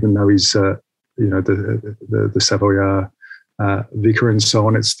 it's even though he's the Savoyard vicar and so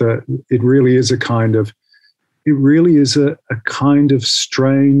on, it really is a kind of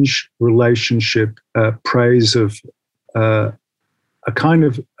strange relationship, praise of a kind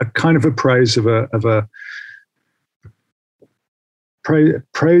of a praise of a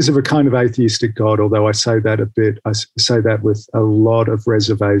kind of atheistic God. Although I say that with a lot of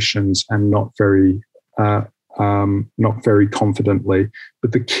reservations and not very confidently.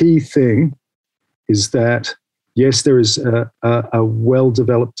 But the key thing is that, yes, there is a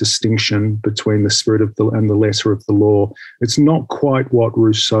well-developed distinction between the spirit and the letter of the law. It's not quite what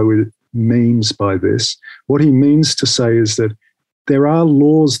Rousseau means by this. What he means to say is that there are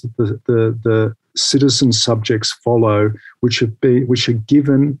laws that the citizen subjects follow, which are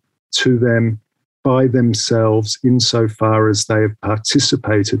given to them by themselves insofar as they have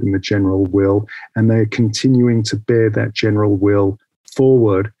participated in the general will, and they are continuing to bear that general will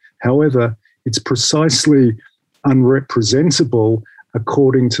forward. However, it's precisely unrepresentable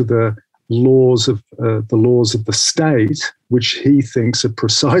according to the laws of the state, which he thinks are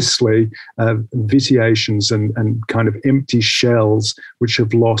precisely vitiations and kind of empty shells, which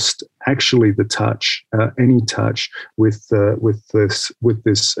have lost actually the touch, any touch with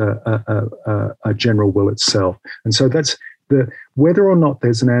this general will itself. And so that's whether or not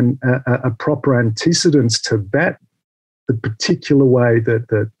there's a proper antecedence to that, the particular way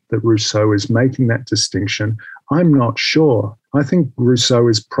that Rousseau is making that distinction, I'm not sure. I think Rousseau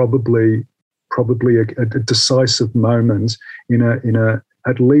is probably a decisive moment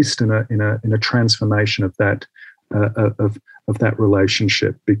at least in a transformation of that that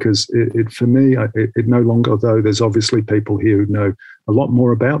relationship, because it for me it no longer, although there's obviously people here who know a lot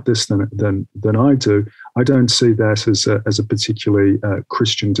more about this than I do, I don't see that as a particularly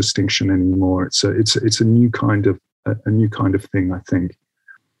Christian distinction anymore. It's a new kind of thing, I think.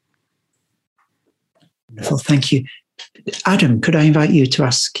 Wonderful, thank you. Adam, could I invite you to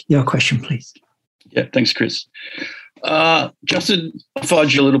ask your question, please? Yeah, thanks, Chris. Justin, I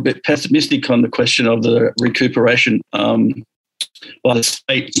find you a little bit pessimistic on the question of the recuperation by the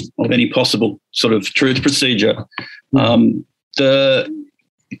state of any possible sort of truth procedure. I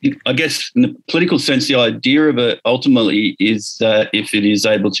guess in the political sense, the idea of it ultimately is that if it is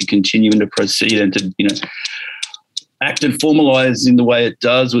able to continue and to proceed and to, act and formalise in the way it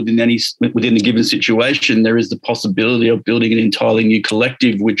does within a given situation, there is the possibility of building an entirely new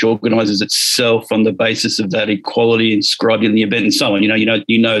collective which organises itself on the basis of that equality inscribed in the event and so on. You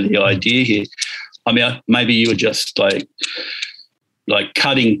know the idea here. I mean, maybe you were just like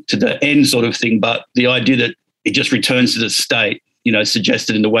cutting to the end sort of thing, but the idea that it just returns to the state,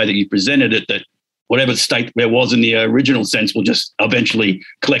 suggested in the way that you presented it, that whatever state there was in the original sense will just eventually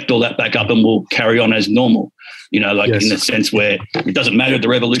collect all that back up and will carry on as normal, yes. In the sense where it doesn't matter if the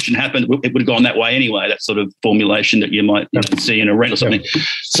revolution happened, it would have gone that way anyway, that sort of formulation that you might see in a rent or something.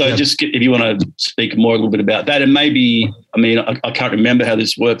 So just if you want to speak more a little bit about that, and maybe, I can't remember how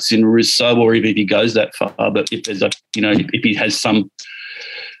this works in Rousseau or even if he goes that far, but if there's if he has some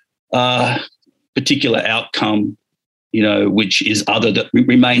particular outcome, which is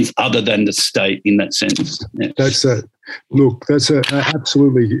remains other than the state in that sense. Yeah. That's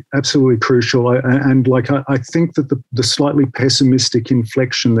absolutely crucial. I think that the slightly pessimistic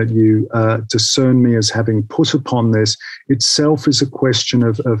inflection that you discern me as having put upon this itself is a question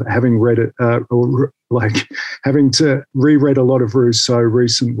of having read it or having to reread a lot of Rousseau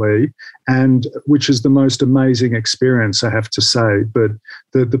recently, and which is the most amazing experience, I have to say. But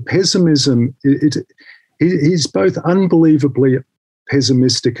the pessimism, he's both unbelievably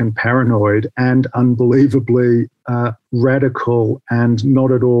pessimistic and paranoid and unbelievably radical and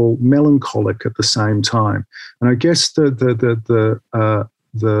not at all melancholic at the same time. And I guess the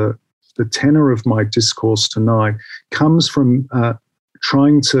tenor of my discourse tonight comes from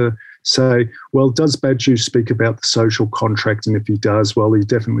trying to say, well, does Badiou speak about the social contract? And if he does, well, he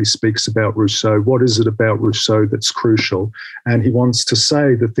definitely speaks about Rousseau. What is it about Rousseau that's crucial? And he wants to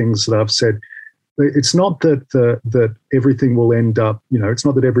say the things that I've said. It's not that everything will end up, it's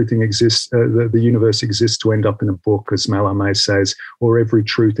not that everything exists, the universe exists to end up in a book, as Mallarmé says, or every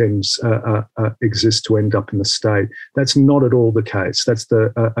truth exists to end up in the state. That's not at all the case. That's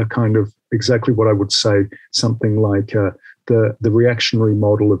a kind of exactly what I would say, something like the reactionary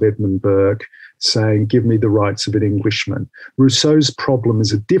model of Edmund Burke, saying, give me the rights of an Englishman. Rousseau's problem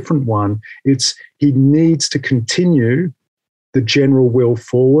is a different one. It's he needs to continue the general will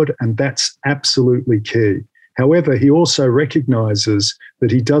forward, and that's absolutely key. However, he also recognizes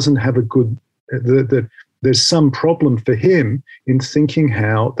that he doesn't have a good, that there's some problem for him in thinking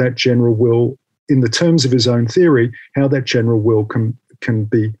how that general will, in the terms of his own theory, how that general will can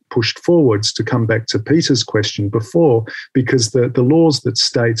be pushed forwards, to come back to Peter's question before, because the laws that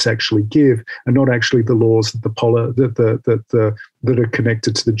states actually give are not actually the laws that are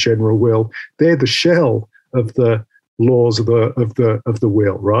connected to the general will. They're the shell of the laws of the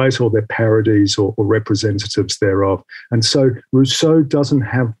will, right? Or their parodies or representatives thereof. And so Rousseau doesn't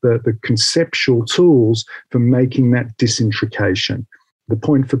have the conceptual tools for making that disintrication. The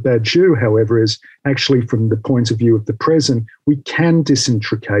point for Badiou, however, is actually from the point of view of the present, we can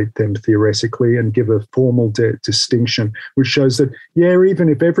disintricate them theoretically and give a formal distinction, which shows that, yeah, even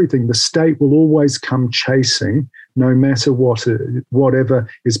if everything, the state will always come chasing, no matter whatever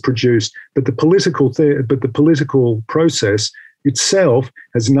is produced. But the political process itself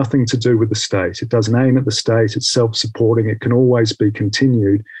has nothing to do with the state. It doesn't aim at the state. It's self-supporting. It can always be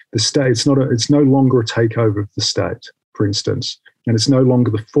continued. The state, it's no longer a takeover of the state, for instance. And it's no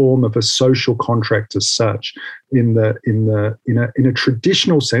longer the form of a social contract as such in a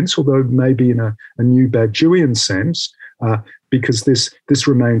traditional sense, although maybe in a new Badiouian sense, because this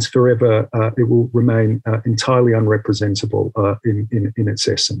remains forever. It will remain entirely unrepresentable in its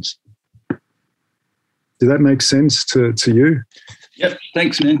essence. Did that make sense to you? Yep.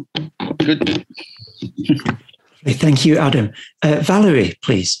 Thanks, man. Good. Thank you, Adam. Valerie,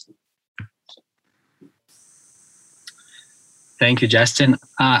 please. Thank you, Justin.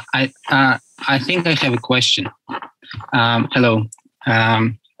 I think I have a question. Hello.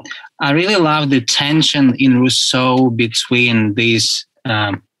 I really love the tension in Rousseau between this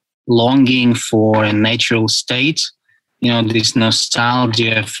longing for a natural state, this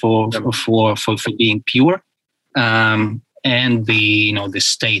nostalgia for being pure, and the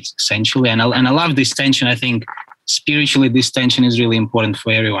state essentially. And I love this tension. I think spiritually, this tension is really important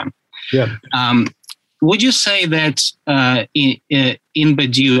for everyone. Yeah. Would you say that in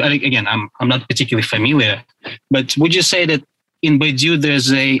Badiou, again, I'm not particularly familiar, but would you say that in Badiou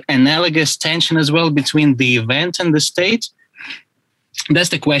there's a analogous tension as well between the event and the state? That's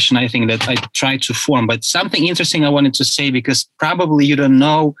the question I think that I try to form. But something interesting I wanted to say, because probably you don't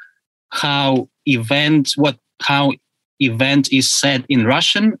know how event is said in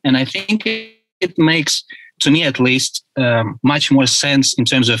Russian, and I think it makes, to me at least, much more sense in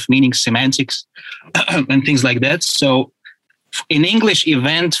terms of meaning, semantics, and things like that. So in English,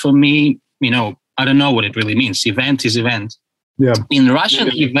 event for me, I don't know what it really means. Event is event. Yeah. In Russian,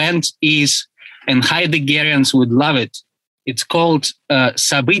 event is, and Heideggerians would love it, it's called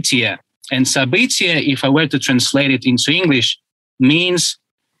событие. And событие, if I were to translate it into English, means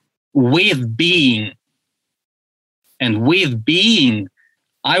with being. And with being,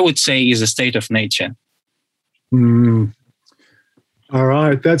 I would say, is a state of nature. All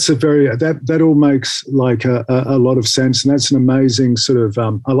right, that's that all makes like a lot of sense, and that's an amazing sort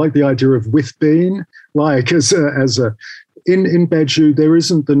of. I like the idea of with being, like as a in Badiou, there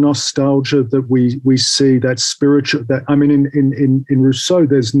isn't the nostalgia that we see, that spiritual. That I mean, in Rousseau,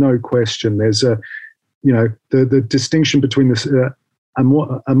 there's no question. There's the distinction between the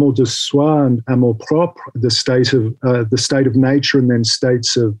amour de soi and amour propre, the state of nature, and then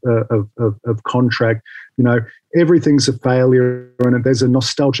states of contract. Everything's a failure, and there's a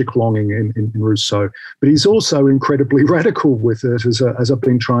nostalgic longing in Rousseau. But he's also incredibly radical with it, as I've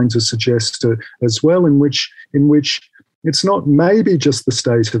been trying to suggest as well, in which it's not maybe just the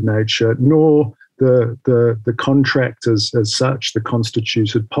state of nature, nor the contract as such, the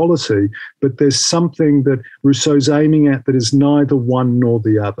constituted polity, but there's something that Rousseau's aiming at that is neither one nor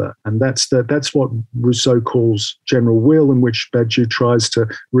the other. And that's what Rousseau calls general will, in which Badiou tries to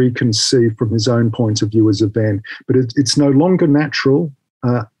reconceive from his own point of view as event. But it's no longer natural,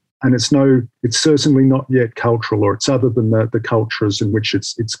 and it's certainly not yet cultural, or it's other than the cultures in which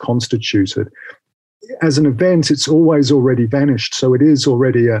it's constituted. As an event, it's already vanished, so it is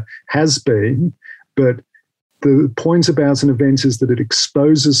already has been. But the point about an event is that it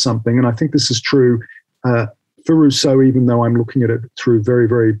exposes something, and I think this is true for Rousseau, even though I'm looking at it through very,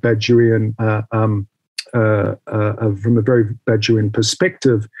 very Badiouian, from a very Badiouian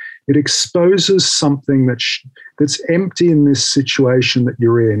perspective. It exposes something that's empty in this situation that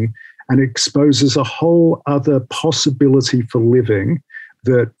you're in, and it exposes a whole other possibility for living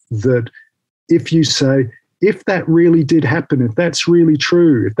that if you say, if that really did happen, if that's really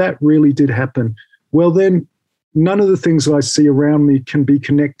true, if that really did happen, well, then none of the things that I see around me can be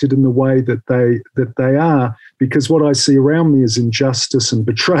connected in the way that they are, because what I see around me is injustice and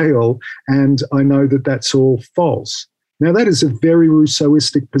betrayal, and I know that that's all false. Now, that is a very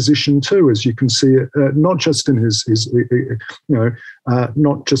Rousseauistic position too, as you can see, not just in his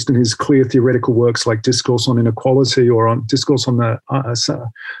not just in his clear theoretical works like Discourse on Inequality or on Discourse on the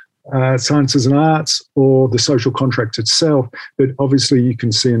Sciences and Arts or the Social Contract itself, but obviously you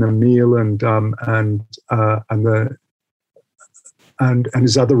can see in Emile and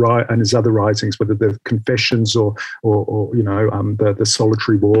his other writings, whether they're Confessions or the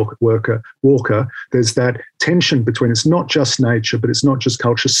Solitary Walker. There's that tension between it's not just nature, but it's not just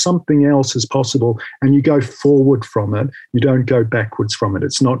culture. Something else is possible, and you go forward from it. You don't go backwards from it.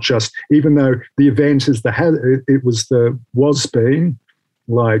 It's not just, even though the event is it was the was been,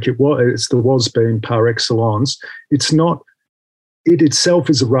 it's the was been par excellence. It's not. It itself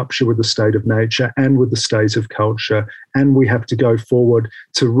is a rupture with the state of nature and with the state of culture, and we have to go forward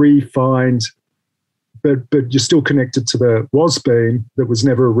to re-find, but you're still connected to the was-been that was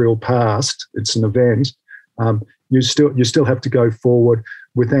never a real past. It's an event. You still have to go forward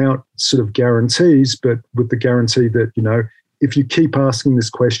without sort of guarantees, but with the guarantee that, if you keep asking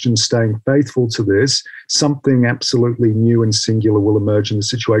this question, staying faithful to this, something absolutely new and singular will emerge in the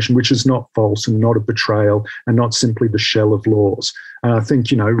situation, which is not false and not a betrayal and not simply the shell of laws. And I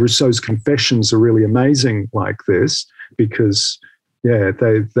think, Rousseau's Confessions are really amazing like this because, as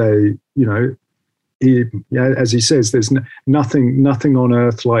he says, there's nothing on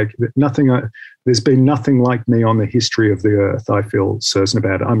earth like nothing. There's been nothing like me on the history of the earth. I feel certain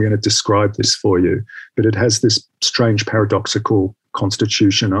about it. I'm going to describe this for you, but it has this strange paradoxical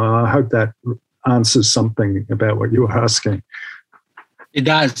constitution. I hope that answers something about what you were asking. It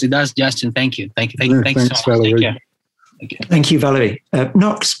does, Justin. Thank you. Thanks Thanks, so much. Valerie. Thank you, Valerie.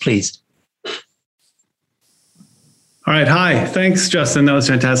 Knox, please. All right. Hi. Thanks, Justin. That was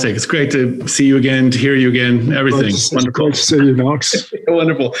fantastic. It's great to see you again, to hear you again, everything. Wonderful. Great to see you, Knox.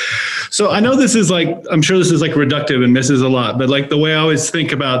 Wonderful. So I know I'm sure this is reductive and misses a lot, but the way I always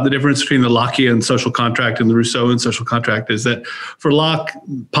think about the difference between the Lockean social contract and the Rousseauan social contract is that for Locke,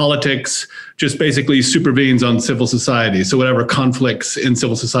 politics just basically supervenes on civil society. So whatever conflicts in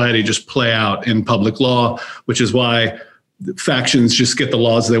civil society just play out in public law, which is why factions just get the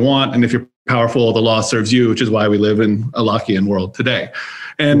laws they want. And if you're powerful, the law serves you, which is why we live in a Lockean world today.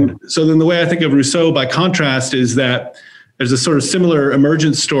 And so then the way I think of Rousseau by contrast is that there's a sort of similar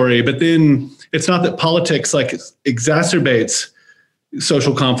emergence story, but then it's not that politics exacerbates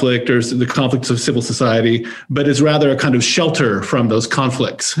social conflict or the conflicts of civil society, but is rather a kind of shelter from those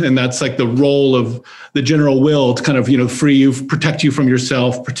conflicts. And that's the role of the general will to kind of, free you, protect you from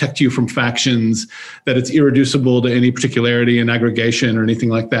yourself, protect you from factions, that it's irreducible to any particularity and aggregation or anything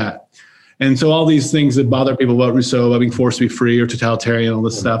like that. And so all these things that bother people about Rousseau, about being forced to be free or totalitarian, all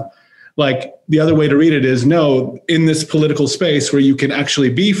this stuff, the other way to read it is, no, in this political space where you can actually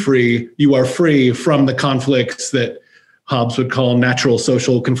be free, you are free from the conflicts that Hobbes would call natural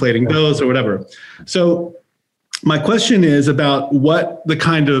social conflating those or whatever. So my question is about what the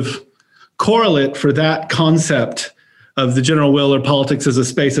kind of correlate for that concept of the general will or politics as a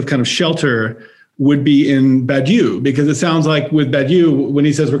space of kind of shelter would be in Badiou, because it sounds like with Badiou, when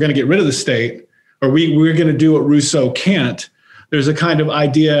he says we're going to get rid of the state, or we're going to do what Rousseau can't, there's a kind of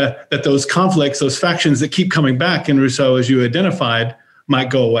idea that those conflicts, those factions that keep coming back in Rousseau, as you identified, might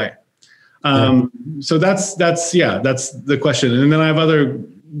go away. So that's the question. And then I have other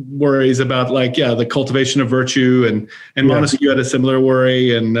worries about the cultivation of virtue, and Montesquieu had a similar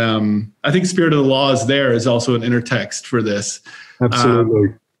worry. And I think Spirit of the Laws there is also an intertext for this.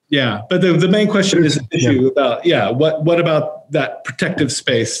 Absolutely. But the main question is an issue about, what about that protective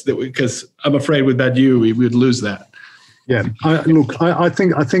space because I'm afraid with Badiou, we would lose that. Yeah, I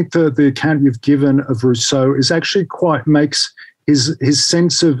think the account you've given of Rousseau is actually makes his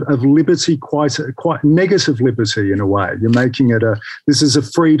sense of liberty quite negative liberty in a way. You're making it this is a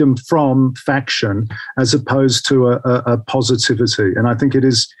freedom from faction as opposed to a positivity, and I think it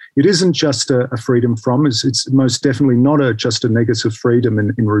isn't just a freedom from. It's most definitely not just a negative freedom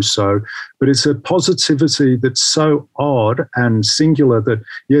in Rousseau, but it's a positivity that's so odd and singular that,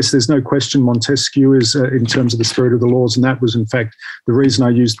 yes, there's no question Montesquieu is in terms of the Spirit of the Laws, and that was in fact the reason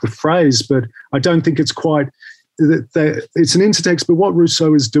I used the phrase, but I don't think it's quite. It's an intertext, but what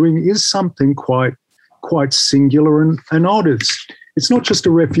Rousseau is doing is something quite singular and odd. It's not just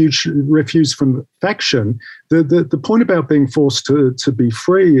a refuge from faction. The point about being forced to be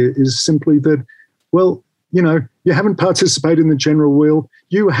free is simply that, well, you haven't participated in the general will.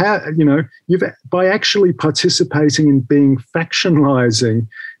 You've by actually participating in being factionalizing,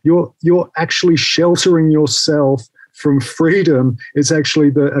 you're actually sheltering yourself from freedom. It's actually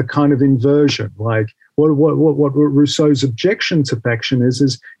a kind of inversion. Like what Rousseau's objection to faction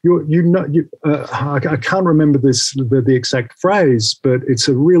is I can't remember the exact phrase, but it's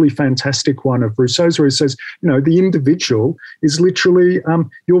a really fantastic one of Rousseau's, where he says, the individual is literally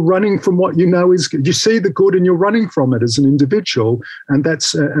you're running from what you know is good. You see the good and you're running from it as an individual, and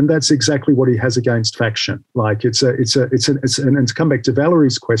that's exactly what he has against faction. Like and to come back to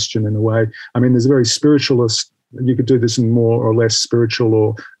Valerie's question in a way, I mean, there's a very spiritualist. You could do this in more or less spiritual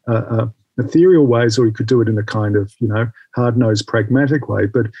or ethereal ways, or you could do it in a kind of, hard-nosed, pragmatic way.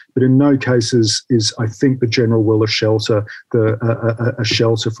 But in no cases is, I think, the general will a shelter, a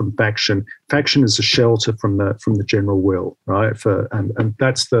shelter from faction. Faction is a shelter from the general will, right? And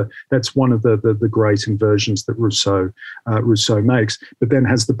that's one of the great inversions that Rousseau makes. But then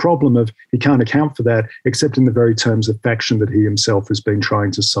has the problem of he can't account for that except in the very terms of faction that he himself has been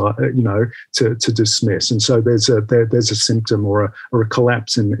trying to dismiss. And so there's a symptom or a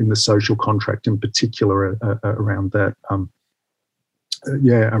collapse in the social contract in particular around that.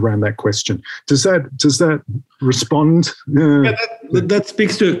 Around that question. Does that respond? Yeah, that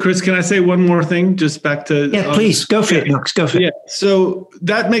speaks to it. Chris, can I say one more thing? Just back to please go for it, Knox. Go for it. So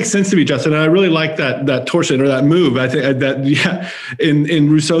that makes sense to me, Justin. And I really like that torsion or that move. I think that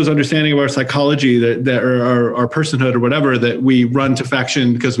in Rousseau's understanding of our psychology, that our personhood or whatever, that we run to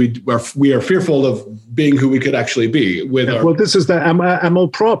faction because we are fearful of being who we could actually be. Well, this is the amour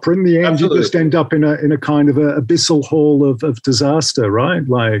propre. In the end, Absolutely. You just end up in a kind of a abyssal hall of disaster. Right,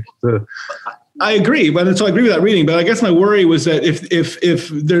 like I agree, so I agree with that reading. But I guess my worry was that if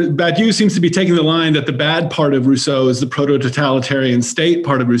Badiou seems to be taking the line that the bad part of Rousseau is the proto-totalitarian state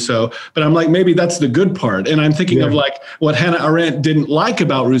part of Rousseau, but I'm like, maybe that's the good part. And I'm thinking of like what Hannah Arendt didn't like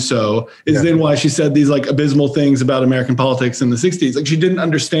about Rousseau is then why she said these like abysmal things about American politics in the 60s. Like she didn't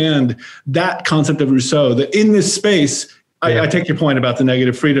understand that concept of Rousseau, that in this space. I take your point about the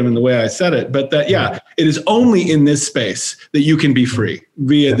negative freedom and the way I said it, but that, it is only in this space that you can be free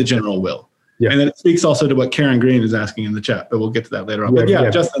via the general will. Yeah. And then it speaks also to what Karen Green is asking in the chat, but we'll get to that later on.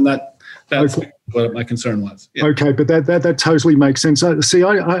 Justin, that's what my concern was. Yeah. Okay, but that totally makes sense. See,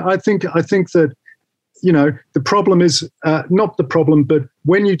 I think that, the problem is not the problem, but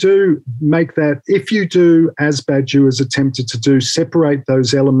when you do make that, if you do, as Badiou has attempted to do, separate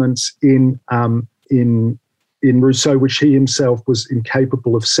those elements in Rousseau, which he himself was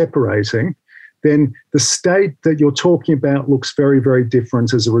incapable of separating, then the state that you're talking about looks very, very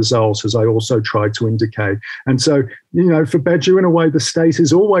different as a result, as I also tried to indicate. And so, for Badiou, in a way, the state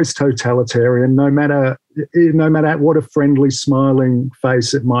is always totalitarian, no matter what a friendly, smiling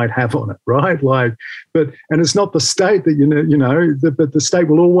face it might have on it, right? And it's not the state that, but the state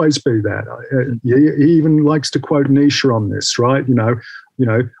will always be that. He even likes to quote Nietzsche on this, right?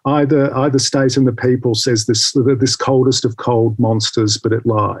 Either state and the people says this coldest of cold monsters, but it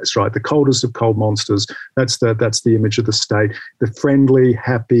lies, right? The coldest of cold monsters, that's the image of the state. The friendly,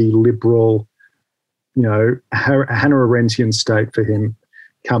 happy, liberal, Hannah Arendtian state for him.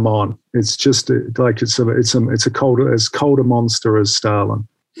 Come on, it's just like it's a colder monster as Stalin.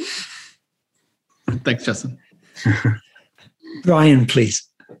 Thanks, Justin. Brian, please.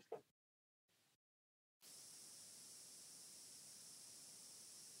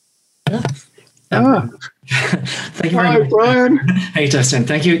 Thank you very much. Brian. Hey, Justin.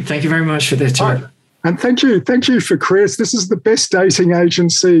 Thank you very much for the talk. And thank you for Chris. This is the best dating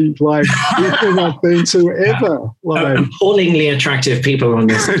agency anything I've been to ever. Appallingly attractive people on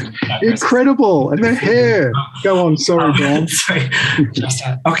this. Incredible, and their hair. Go on, sorry, Brian. Sorry,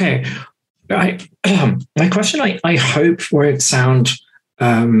 Justin. Okay, my question. I hope won't sound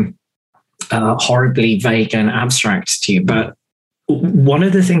horribly vague and abstract to you, but one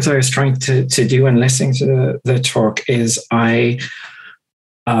of the things I was trying to do when listening to the talk is I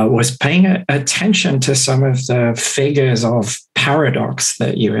was paying attention to some of the figures of paradox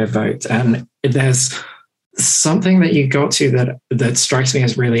that you evoked. And there's something that you got to that strikes me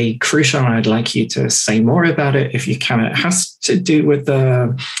as really crucial, and I'd like you to say more about it if you can. It has to do with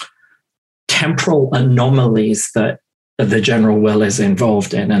the temporal anomalies that the general will is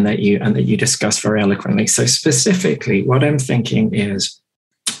involved in, and that you discuss very eloquently. So specifically, what I'm thinking is,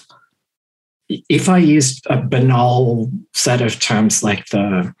 if I used a banal set of terms like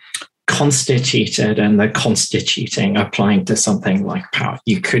the constituted and the constituting applying to something like power,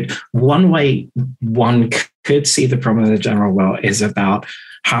 one way one could see the problem of the general will is about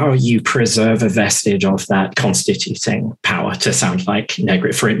how you preserve a vestige of that constituting power to sound like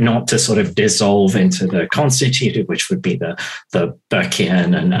Negri, for it not to sort of dissolve into the constituted, which would be the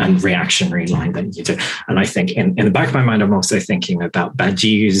Burkean and reactionary line that you do. And I think in the back of my mind, I'm also thinking about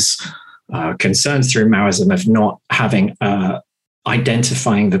Badiou's concerns through Maoism of not having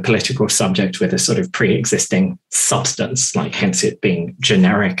identifying the political subject with a sort of pre-existing substance, like hence it being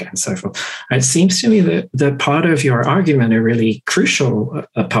generic and so forth. And it seems to me that the part of your argument, a really crucial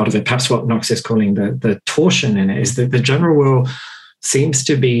part of it, perhaps what Knox is calling the torsion in it, is that the general will seems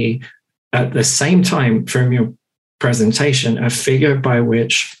to be at the same time from your presentation a figure by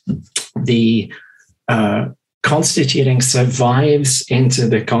which the constituting survives into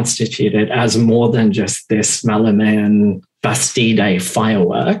the constituted as more than just this Malamean Bastide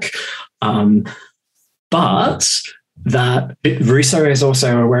firework, but that Rousseau is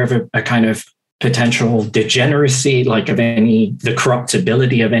also aware of a kind of potential degeneracy, like of the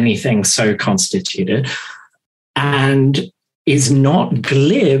corruptibility of anything so constituted, and is not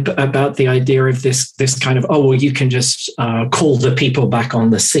glib about the idea of this kind of, oh, well, you can just call the people back on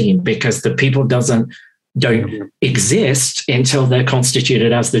the scene because the people don't exist until they're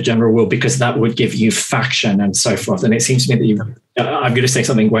constituted as the general will, because that would give you faction and so forth. And it seems to me that I'm going to say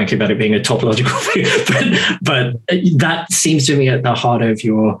something wanky about it being a topological view, but that seems to me at the heart of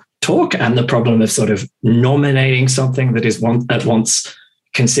your talk and the problem of sort of nominating something that is at once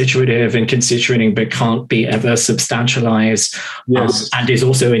constitutive and constituting but can't be ever substantialized, yes, and is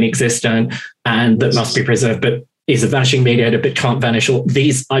also inexistent and that must be preserved, but is a vanishing mediator but can't vanish. All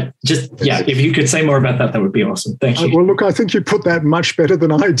these, if you could say more about that, that would be awesome. Thank you. Well, look, I think you put that much better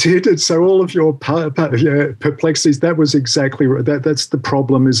than I did. And so all of your perplexities, that was exactly right. That's the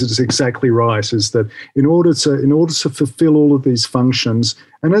problem. It's exactly right. Is that in order to fulfill all of these functions,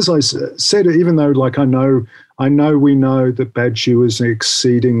 and as I said, even though I know we know that Badiou is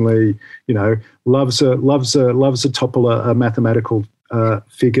exceedingly, loves a mathematical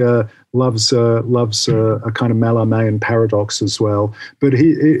figure, loves a kind of Malamean paradox as well. But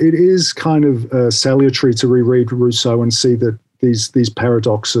it is kind of salutary to reread Rousseau and see that these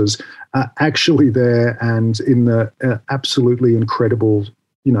paradoxes are actually there and in the absolutely incredible,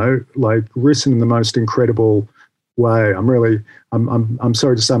 written in the most incredible way. I'm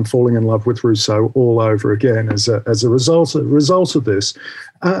sorry to say I'm falling in love with Rousseau all over again as a result of this.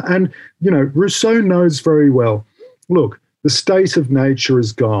 And Rousseau knows very well, look, the state of nature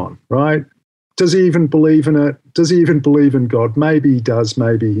is gone, right? Does he even believe in it? Does he even believe in God? Maybe he does,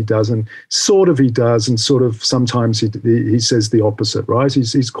 maybe he doesn't. Sort of he does, and sort of sometimes he says the opposite, right?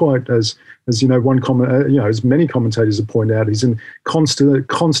 He's quite, as as many commentators have pointed out, he's in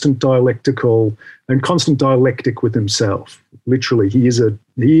constant dialectical and constant dialectic with himself. Literally, he is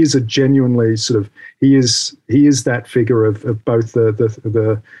a genuinely sort of he is that figure of both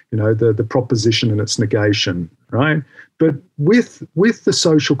the proposition and its negation, right? But with the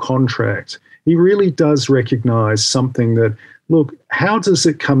social contract, he really does recognize something that, look, how does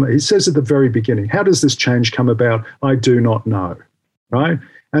it come? He says at the very beginning, how does this change come about? I do not know, right?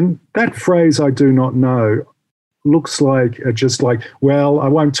 And that phrase, I do not know, looks like well, I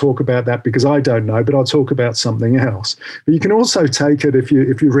won't talk about that because I don't know, but I'll talk about something else. But you can also take it, if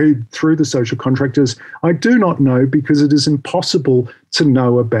you read through the social contract, as I do not know because it is impossible to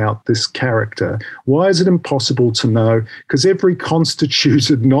know about this character. Why is it impossible to know? Because every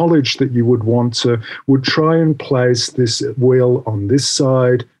constituted knowledge that you would try and place this will on this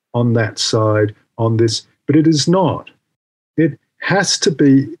side, on that side, on this, but it is not. It has to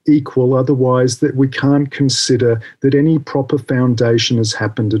be equal, otherwise that we can't consider that any proper foundation has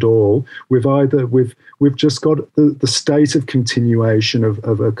happened at all. We've just got the state of continuation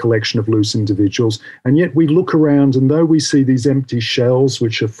of a collection of loose individuals, and yet we look around, and though we see these empty shells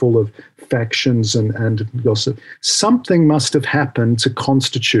which are full of factions and gossip, something must have happened to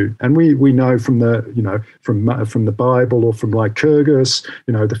constitute. And we know from from the Bible, or from Lycurgus,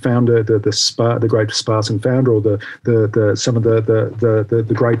 the founder, the great Spartan founder, or some of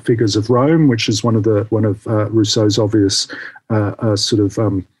the great figures of Rome, which is one of Rousseau's obvious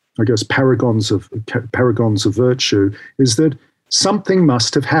paragons of virtue, is that something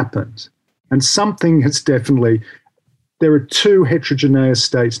must have happened, and something has definitely. There are two heterogeneous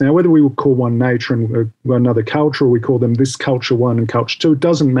states. Now, whether we would call one nature and another culture, or we call them this culture one and culture two, it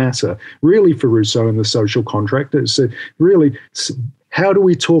doesn't matter. Really, for Rousseau in the social contract, it's really, how do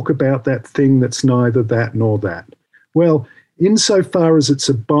we talk about that thing that's neither that nor that? Well, insofar as it's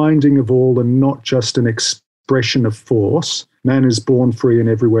a binding of all and not just an expression of force, man is born free and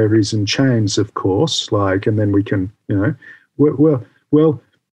everywhere he's in chains, of course, and then we can, well,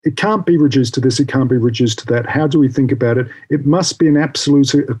 it can't be reduced to this, it can't be reduced to that. How do we think about it? It must be an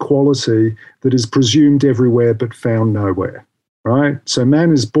absolute equality that is presumed everywhere but found nowhere, right? So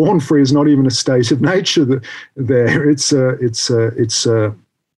man is born free is not even a state of nature there. It's a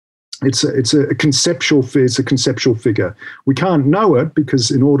conceptual figure. We can't know it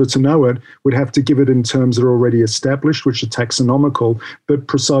because in order to know it, we'd have to give it in terms that are already established, which are taxonomical, but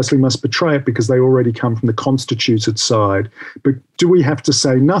precisely must betray it because they already come from the constituted side. But do we have to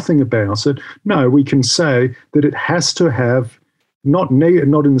say nothing about it? No, we can say that it has to have not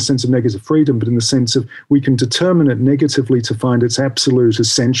in the sense of negative freedom, but in the sense of we can determine it negatively to find its absolute,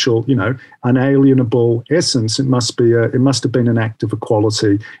 essential, unalienable essence. It must have been an act of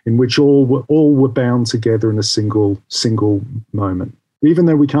equality in which all were bound together in a single moment. Even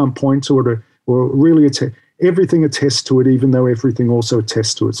though we can't point to it or really everything attests to it, even though everything also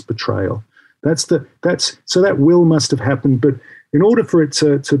attests to its betrayal. So that will must have happened, but in order for it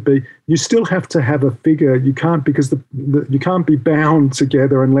to be, you still have to have a figure. You can't, because you can't be bound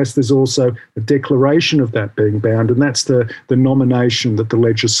together unless there's also a declaration of that being bound, and that's the nomination that the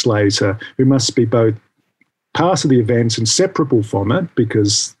legislator, who must be both part of the event and separable from it,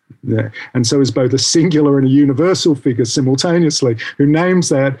 because and so is both a singular and a universal figure simultaneously, who names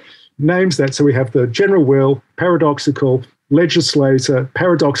that. So we have the general will, paradoxical, legislator,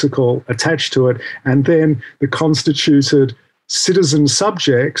 paradoxical attached to it, and then the constituted citizen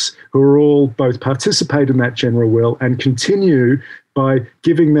subjects who are all both participate in that general will and continue by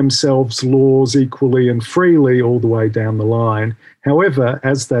giving themselves laws equally and freely all the way down the line. However,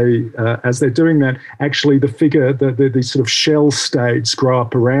 as they're doing that, actually the figure, the sort of shell states grow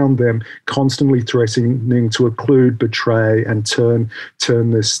up around them, constantly threatening to occlude, betray, and turn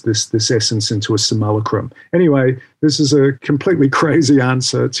this essence into a simulacrum. Anyway, this is a completely crazy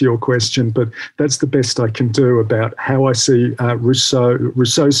answer to your question, but that's the best I can do about how I see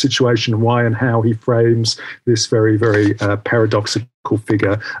Rousseau's situation and why and how he frames this very, very paradoxical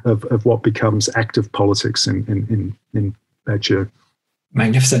figure of what becomes active politics in Badiou.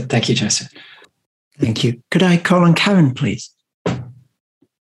 Magnificent. Thank you, Joseph. Thank you. Could I call on Karen, please?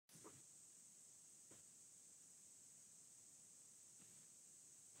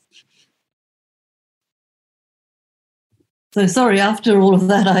 So sorry, after all of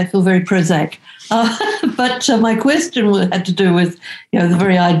that, I feel very prosaic. But my question had to do with, the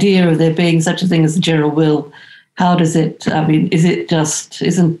very idea of there being such a thing as the general will. How does it, is it just,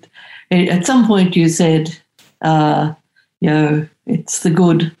 at some point you said, it's the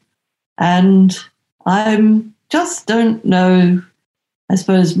good. And I just don't know, I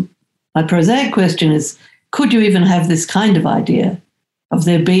suppose my prosaic question is, could you even have this kind of idea of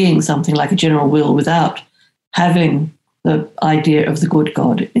there being something like a general will without having the idea of the good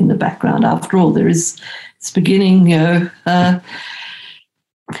God in the background? After all, there is this beginning,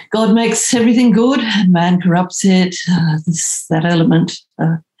 God makes everything good, and man corrupts it, that element,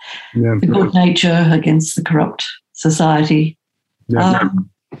 the good nature against the corrupt society.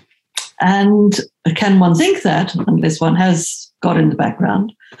 And can one think that, unless one has God in the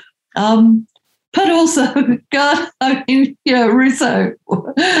background? But also, God, Rousseau.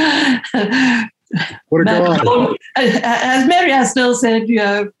 What a guy. As Mary Astell said,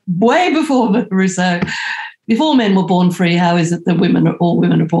 way before Rousseau, before men were born free, how is it that all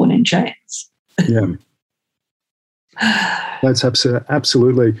women are born in chains? Yeah. That's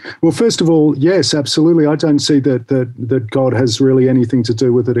absolutely. Well, first of all, yes, absolutely. I don't see that God has really anything to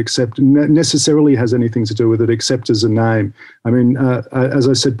do with it, necessarily has anything to do with it, except as a name. I mean, as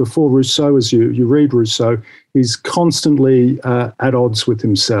I said before, Rousseau, as you read Rousseau, he's constantly at odds with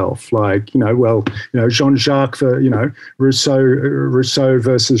himself. Like, Jean-Jacques, Rousseau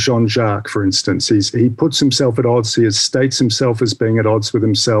versus Jean-Jacques, for instance. he puts himself at odds. He states himself as being at odds with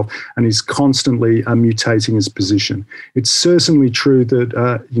himself, and he's constantly mutating his position. It's certainly true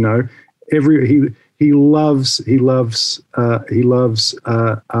that he loves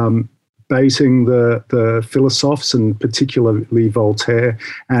baiting the philosophes, and particularly Voltaire,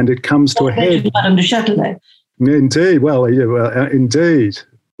 and it comes to a head. Madame de Châtelet. Indeed,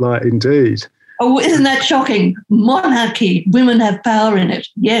 indeed. Oh, isn't that shocking? Monarchy, women have power in it.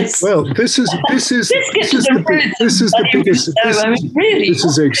 Yes. Well, this is the biggest. Really, this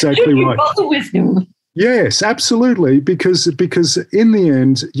is exactly right. Bother with him. Yes, absolutely, because in the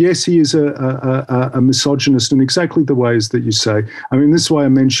end, yes, he is a misogynist in exactly the ways that you say. I mean, this is why I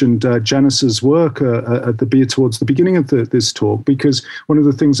mentioned Janice's work towards the beginning of this talk, because one of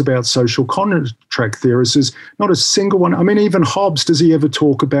the things about social contract theorists is not a single one. I mean, even Hobbes, does he ever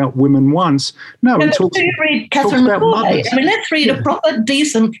talk about women once? No, he talks about mothers. I mean, let's read a proper,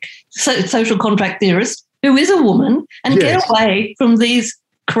 decent social contract theorist who is a woman and get away from these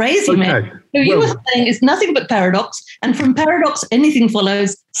crazy man who you were saying is nothing but paradox, and from paradox anything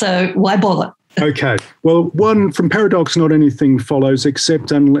follows, so why bother? Okay. Well, one, from paradox, not anything follows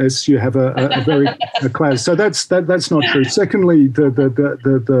except unless you have a very class. So that's not true. Secondly,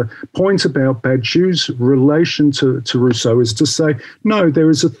 the point about Badiou's relation to Rousseau is to say, no, there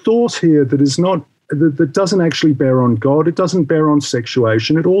is a thought here that is not, that doesn't actually bear on God. It doesn't bear on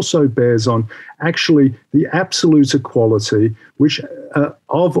sexuation. It also bears on actually the absolute equality, which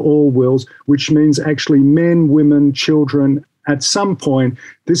of all wills, which means actually men, women, children. At some point,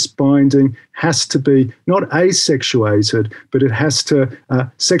 this binding has to be not asexuated, but it has to,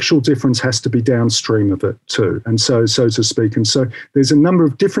 sexual difference has to be downstream of it too, and so to speak. And so there's a number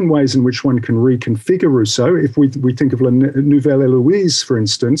of different ways in which one can reconfigure Rousseau. If we think of La Nouvelle Héloïse, for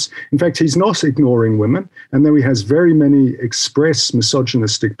instance, in fact, he's not ignoring women, and though he has very many express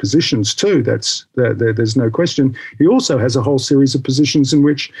misogynistic positions too, there's no question. He also has a whole series of positions in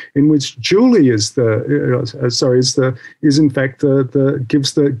which Julie is in fact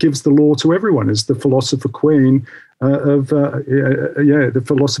gives the law to everyone, is the philosopher queen the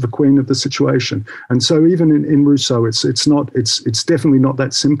philosopher queen of the situation. And so even in Rousseau, it's definitely not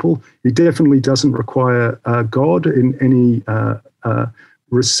that simple. He definitely doesn't require God in any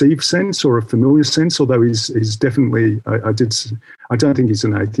received sense or a familiar sense, although he's definitely, I don't think he's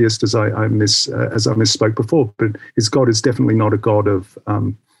an atheist, as I misspoke before, but his God is definitely not a God of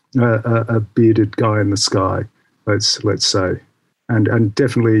a bearded guy in the sky, let's say. And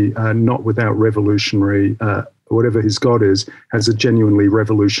definitely not without revolutionary, whatever his God is, has a genuinely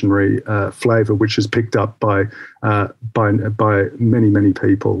revolutionary flavour, which is picked up by many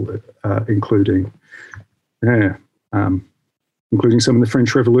people, including some in the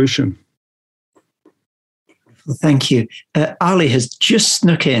French Revolution. Well, thank you. Ali has just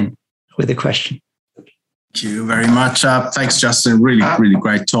snuck in with a question. Thank you very much. Thanks, Justin. Really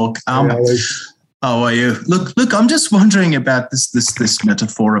great talk. How are you? Look. I'm just wondering about this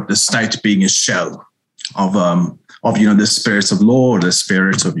metaphor of the state being a shell of the spirits of law, or the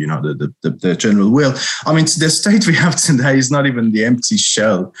spirit of the general will. I mean, the state we have today is not even the empty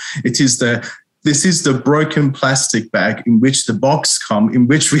shell. This is the broken plastic bag in which the box come, in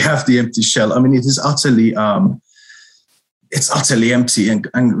which we have the empty shell. I mean, it is utterly empty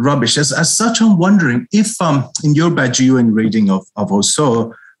and rubbish. As such, I'm wondering if in your Badiouian reading of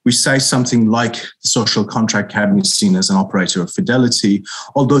Rousseau, we say something like the social contract can be seen as an operator of fidelity,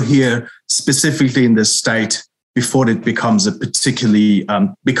 although here, specifically in the state, before it becomes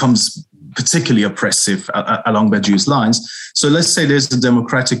particularly oppressive along Badiou's lines. So let's say there's a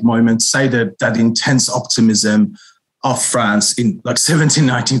democratic moment, say that intense optimism of France in like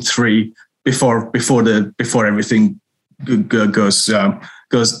 1793, before everything goes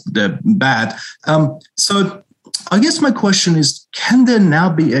bad. So I guess my question is, can there now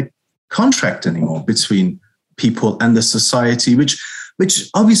be a contract anymore between people and the society, which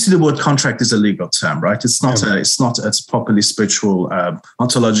obviously the word contract is a legal term, right? It's not a properly spiritual,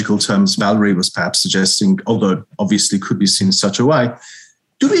 ontological terms Valerie was perhaps suggesting, although obviously could be seen in such a way.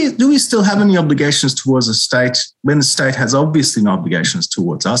 Do we still have any obligations towards the state when the state has obviously no obligations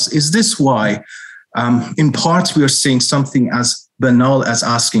towards us? Is this why, in part, we are seeing something as banal as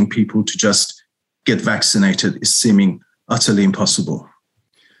asking people to just get vaccinated is seeming utterly impossible?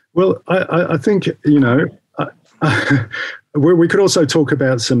 Well, I think, we could also talk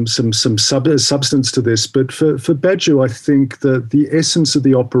about some substance to this, but for Badiou, I think that the essence of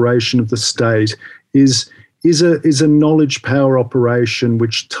the operation of the state is a knowledge power operation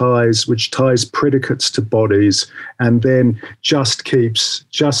which ties predicates to bodies and then just keeps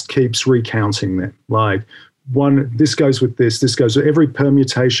recounting them. Like, this goes with this goes with every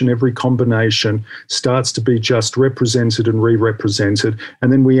permutation, every combination starts to be just represented and re-represented.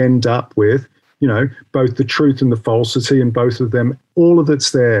 And then we end up with, both the truth and the falsity, and both of them, all of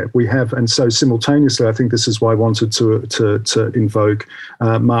it's there. We have, and so simultaneously, I think this is why I wanted to invoke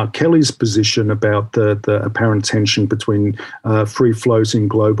Mark Kelly's position about the apparent tension between free-floating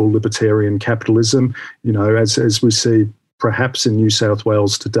global libertarian capitalism, as we see perhaps in New South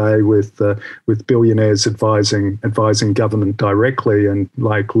Wales today, with billionaires advising government directly and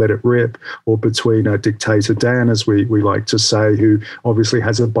like let it rip, or between dictator Dan, as we like to say, who obviously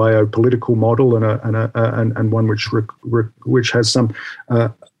has a biopolitical model and one which has some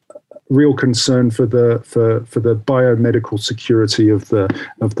real concern for the biomedical security of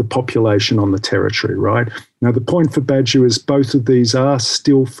the population on the territory, right? Now, the point for Badiou is both of these are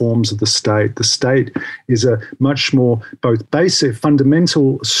still forms of the state. The state is a much more both basic,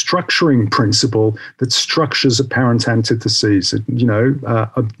 fundamental structuring principle that structures apparent antitheses.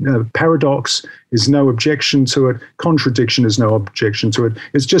 A paradox is no objection to it. Contradiction is no objection to it.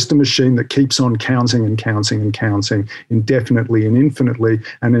 It's just a machine that keeps on counting and counting and counting indefinitely and infinitely.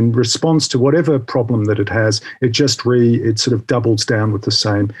 And in response to whatever problem that it has, it sort of doubles down with the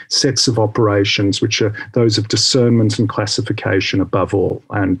same sets of operations, which are those of discernment and classification above all,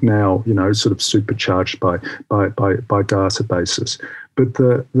 and now sort of supercharged by databases. But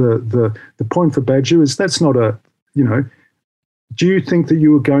the point for Badiou is that's not a do you think that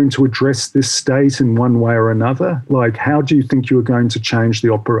you are going to address this state in one way or another? Like, how do you think you are going to change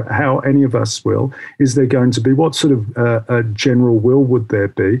how any of us will? Is there going to be, what sort of a general will would there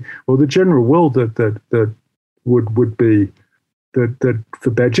be? Well, the general will that would be that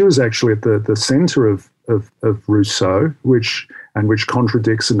for Badiou is actually at the centre of Rousseau, which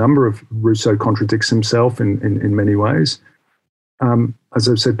contradicts a number of Rousseau contradicts himself in many ways, as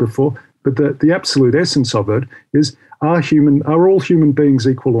I've said before. But the absolute essence of it is: are all human beings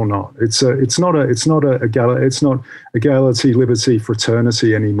equal or not? It's not equality, liberty,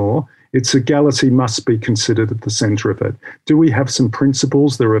 fraternity anymore. It's equality must be considered at the centre of it. Do we have some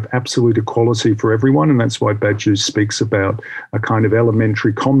principles that are of absolute equality for everyone? And that's why Badiou speaks about a kind of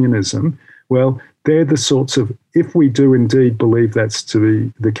elementary communism. Well, they're the sorts of, if we do indeed believe that's to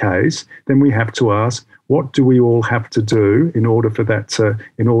be the case, then we have to ask, what do we all have to do in order for that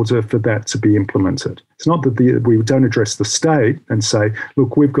to be implemented? It's not that we don't address the state and say,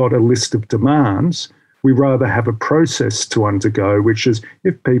 look, we've got a list of demands. We rather have a process to undergo, which is,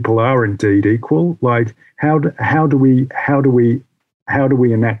 if people are indeed equal, like how do we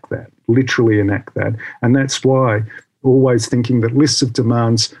enact that? Literally enact that, and that's why always thinking that lists of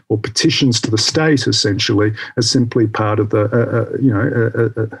demands or petitions to the state essentially are simply part of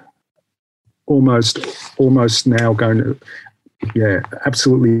the almost now going to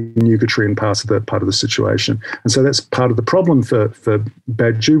absolutely nugatory and part of the situation. And so that's part of the problem for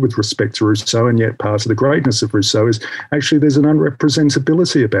Badiou with respect to Rousseau, and yet part of the greatness of Rousseau is actually there's an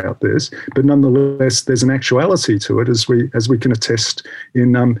unrepresentability about this, but nonetheless there's an actuality to it, as we can attest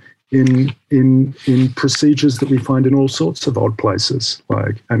in procedures that we find in all sorts of odd places,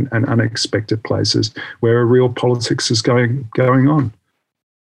 like and unexpected places where a real politics is going on.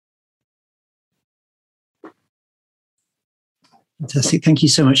 Fantastic. Thank you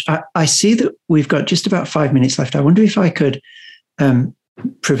so much. I see that we've got just about 5 minutes left. I wonder if I could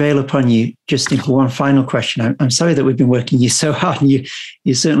prevail upon you, Justin, for one final question. I'm sorry that we've been working you so hard, and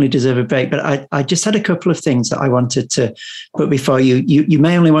you certainly deserve a break, but I just had a couple of things that I wanted to put before you. You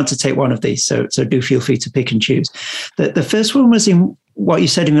may only want to take one of these, so do feel free to pick and choose. The first one was in what you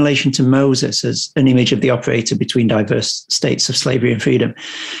said in relation to Moses as an image of the operator between diverse states of slavery and freedom.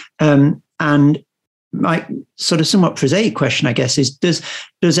 And my sort of somewhat prosaic question, I guess, is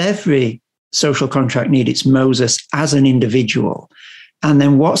does every social contract need its Moses as an individual? And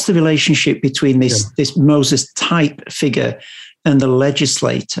then what's the relationship between this Moses type figure and the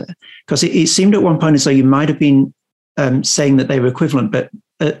legislator? Because it seemed at one point as though you might have been saying that they were equivalent, but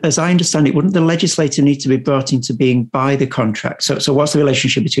as I understand it, wouldn't the legislator need to be brought into being by the contract? So what's the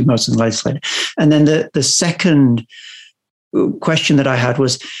relationship between Moses and the legislator? And then the second question that I had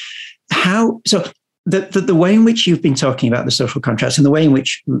was the way in which you've been talking about the social contracts, and the way in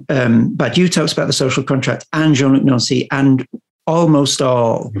which Badiou talks about the social contract, and Jean-Luc Nancy, and almost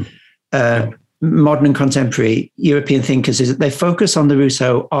all modern and contemporary European thinkers, is that they focus on the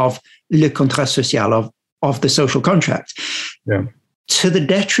Rousseau of le contrat social, of the social contract, to the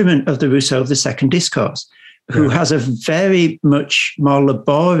detriment of the Rousseau of the second discourse, who has a very much more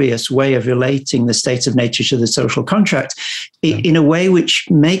laborious way of relating the state of nature to the social contract in a way which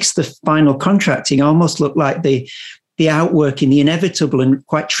makes the final contracting almost look like the outworking, the inevitable and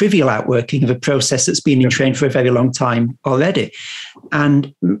quite trivial outworking of a process that's been in train for a very long time already.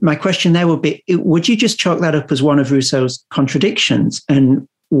 And my question there would be, would you just chalk that up as one of Rousseau's contradictions? And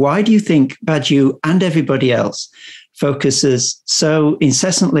why do you think Badiou and everybody else focuses so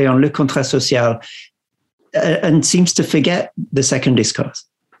incessantly on le contrat social and seems to forget the second discourse?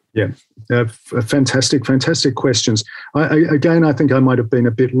 Fantastic questions. I think I might have been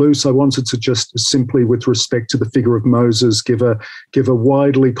a bit loose. I wanted to just simply, with respect to the figure of Moses, give a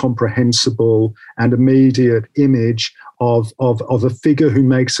widely comprehensible and immediate image of a figure who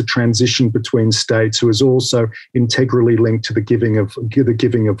makes a transition between states, who is also integrally linked to the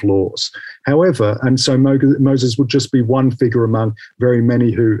giving of laws. However, and so Moses would just be one figure among very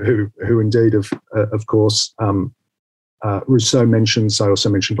many who indeed of course Rousseau mentions. I also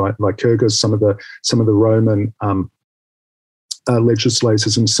mentioned Lycurgus, some of the Roman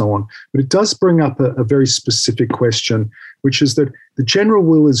legislators and so on. But it does bring up a very specific question, which is that the general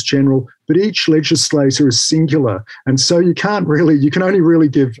will is general, but each legislator is singular. And so you can only really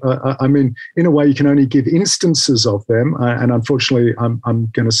give, in a way, you can only give instances of them. And unfortunately, I'm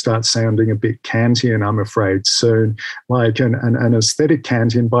going to start sounding a bit Kantian, I'm afraid, soon, like an aesthetic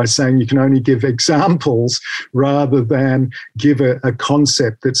Kantian, by saying you can only give examples rather than give a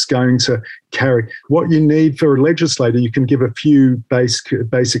concept that's going to carry. What you need for a legislator, you can give a few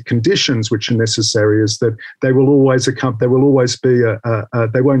basic conditions which are necessary, is that they will always be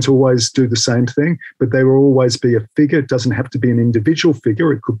they won't always do the same thing, but they will always be a figure. It doesn't have to be an individual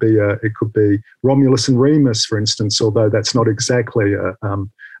figure. It could be Romulus and Remus, for instance, although that's not exactly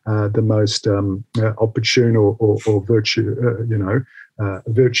the most opportune or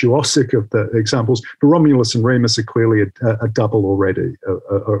virtuosic of the examples. But Romulus and Remus are clearly a double already,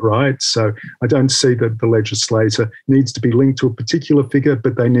 right? So I don't see that the legislator needs to be linked to a particular figure,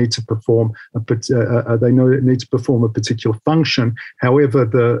 but they need to perform a particular function. However,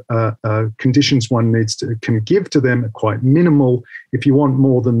 the conditions one can give to them are quite minimal. If you want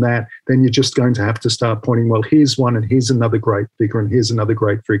more than that, then you're just going to have to start pointing, well, here's one, and here's another great figure, and here's another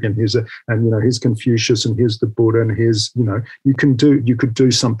great figure, and here's Confucius, and here's the Buddha, and here's, you could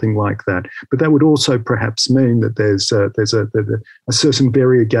do something like that. But that would also perhaps mean that there's a certain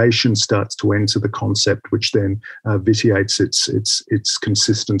variegation starts to enter the concept, which then vitiates its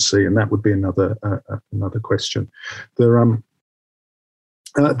consistency, and that would be another question. The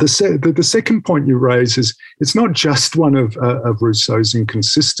second point you raise is it's not just one of Rousseau's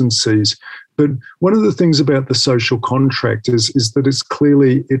inconsistencies, but one of the things about the social contract is that it's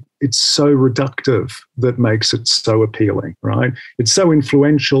clearly it's so reductive that makes it so appealing, right? It's so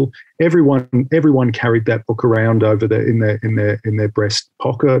influential. Everyone carried that book around over in their breast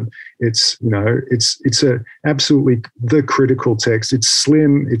pocket. It's absolutely the critical text. It's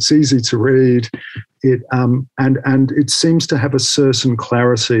slim. It's easy to read. And it seems to have a certain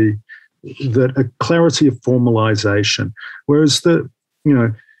clarity, a clarity of formalization, whereas the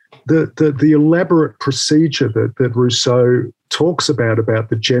elaborate procedure that Rousseau talks about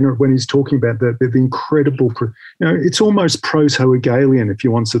the general, when he's talking about the incredible, it's almost proto-Hegelian if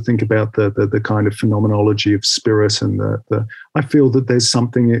you want to think about the kind of phenomenology of spirit, and I feel that there's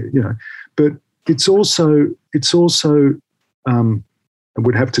something, but it's also I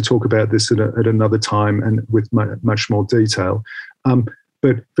would have to talk about this at another time and with much more detail.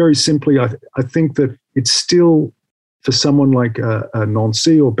 But very simply, I think that it's still, for someone like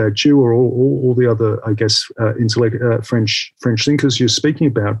Nancy or Badiou or all the other, I guess, French thinkers you're speaking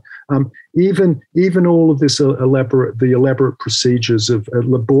about, even all of this elaborate procedures of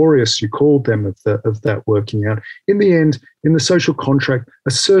laborious, you called them, of that working out. In the end, in the social contract,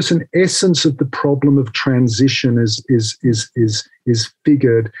 a certain essence of the problem of transition is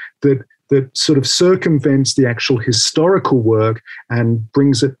figured that sort of circumvents the actual historical work and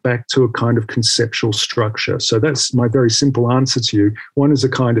brings it back to a kind of conceptual structure. So that's my very simple answer to you. One is a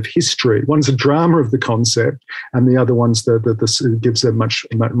kind of history, one's a drama of the concept, and the other one's gives a much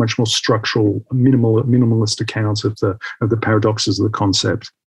more structural, minimalist account of the paradoxes of the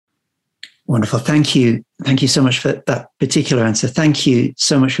concept. Wonderful. Thank you. Thank you so much for that particular answer. Thank you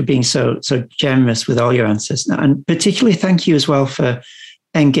so much for being so generous with all your answers. And particularly thank you as well for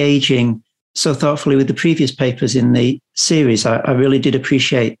engaging so thoughtfully with the previous papers in the series. I really did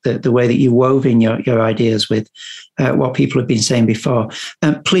appreciate the way that you wove in your ideas with what people have been saying before.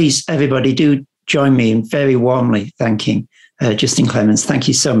 Please, everybody, do join me in very warmly thanking Justin Clemens. Thank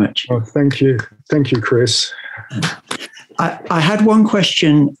you so much. Oh, thank you. Thank you, Chris. I had one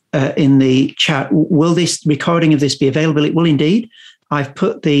question in the chat. Will this recording of this be available? It will indeed. I've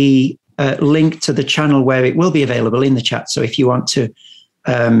put the link to the channel where it will be available in the chat. So if you want to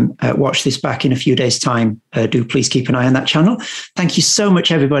watch this back in a few days' time, do please keep an eye on that channel. Thank you so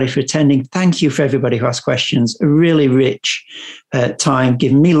much, everybody, for attending. Thank you for everybody who asked questions. A really rich time,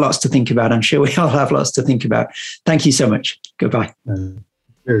 giving me lots to think about. I'm sure we all have lots to think about. Thank you so much. Goodbye.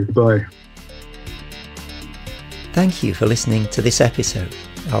 Goodbye. Thank you for listening to this episode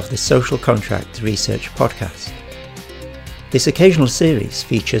of the Social Contract Research Podcast. This occasional series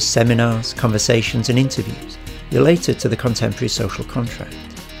features seminars, conversations, and interviews related to the contemporary social contract.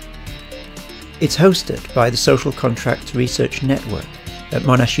 It's hosted by the Social Contract Research Network at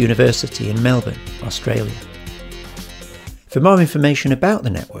Monash University in Melbourne, Australia. For more information about the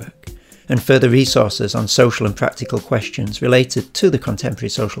network and further resources on social and practical questions related to the contemporary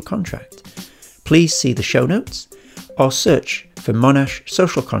social contract, please see the show notes or search for Monash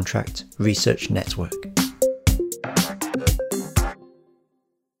Social Contract Research Network.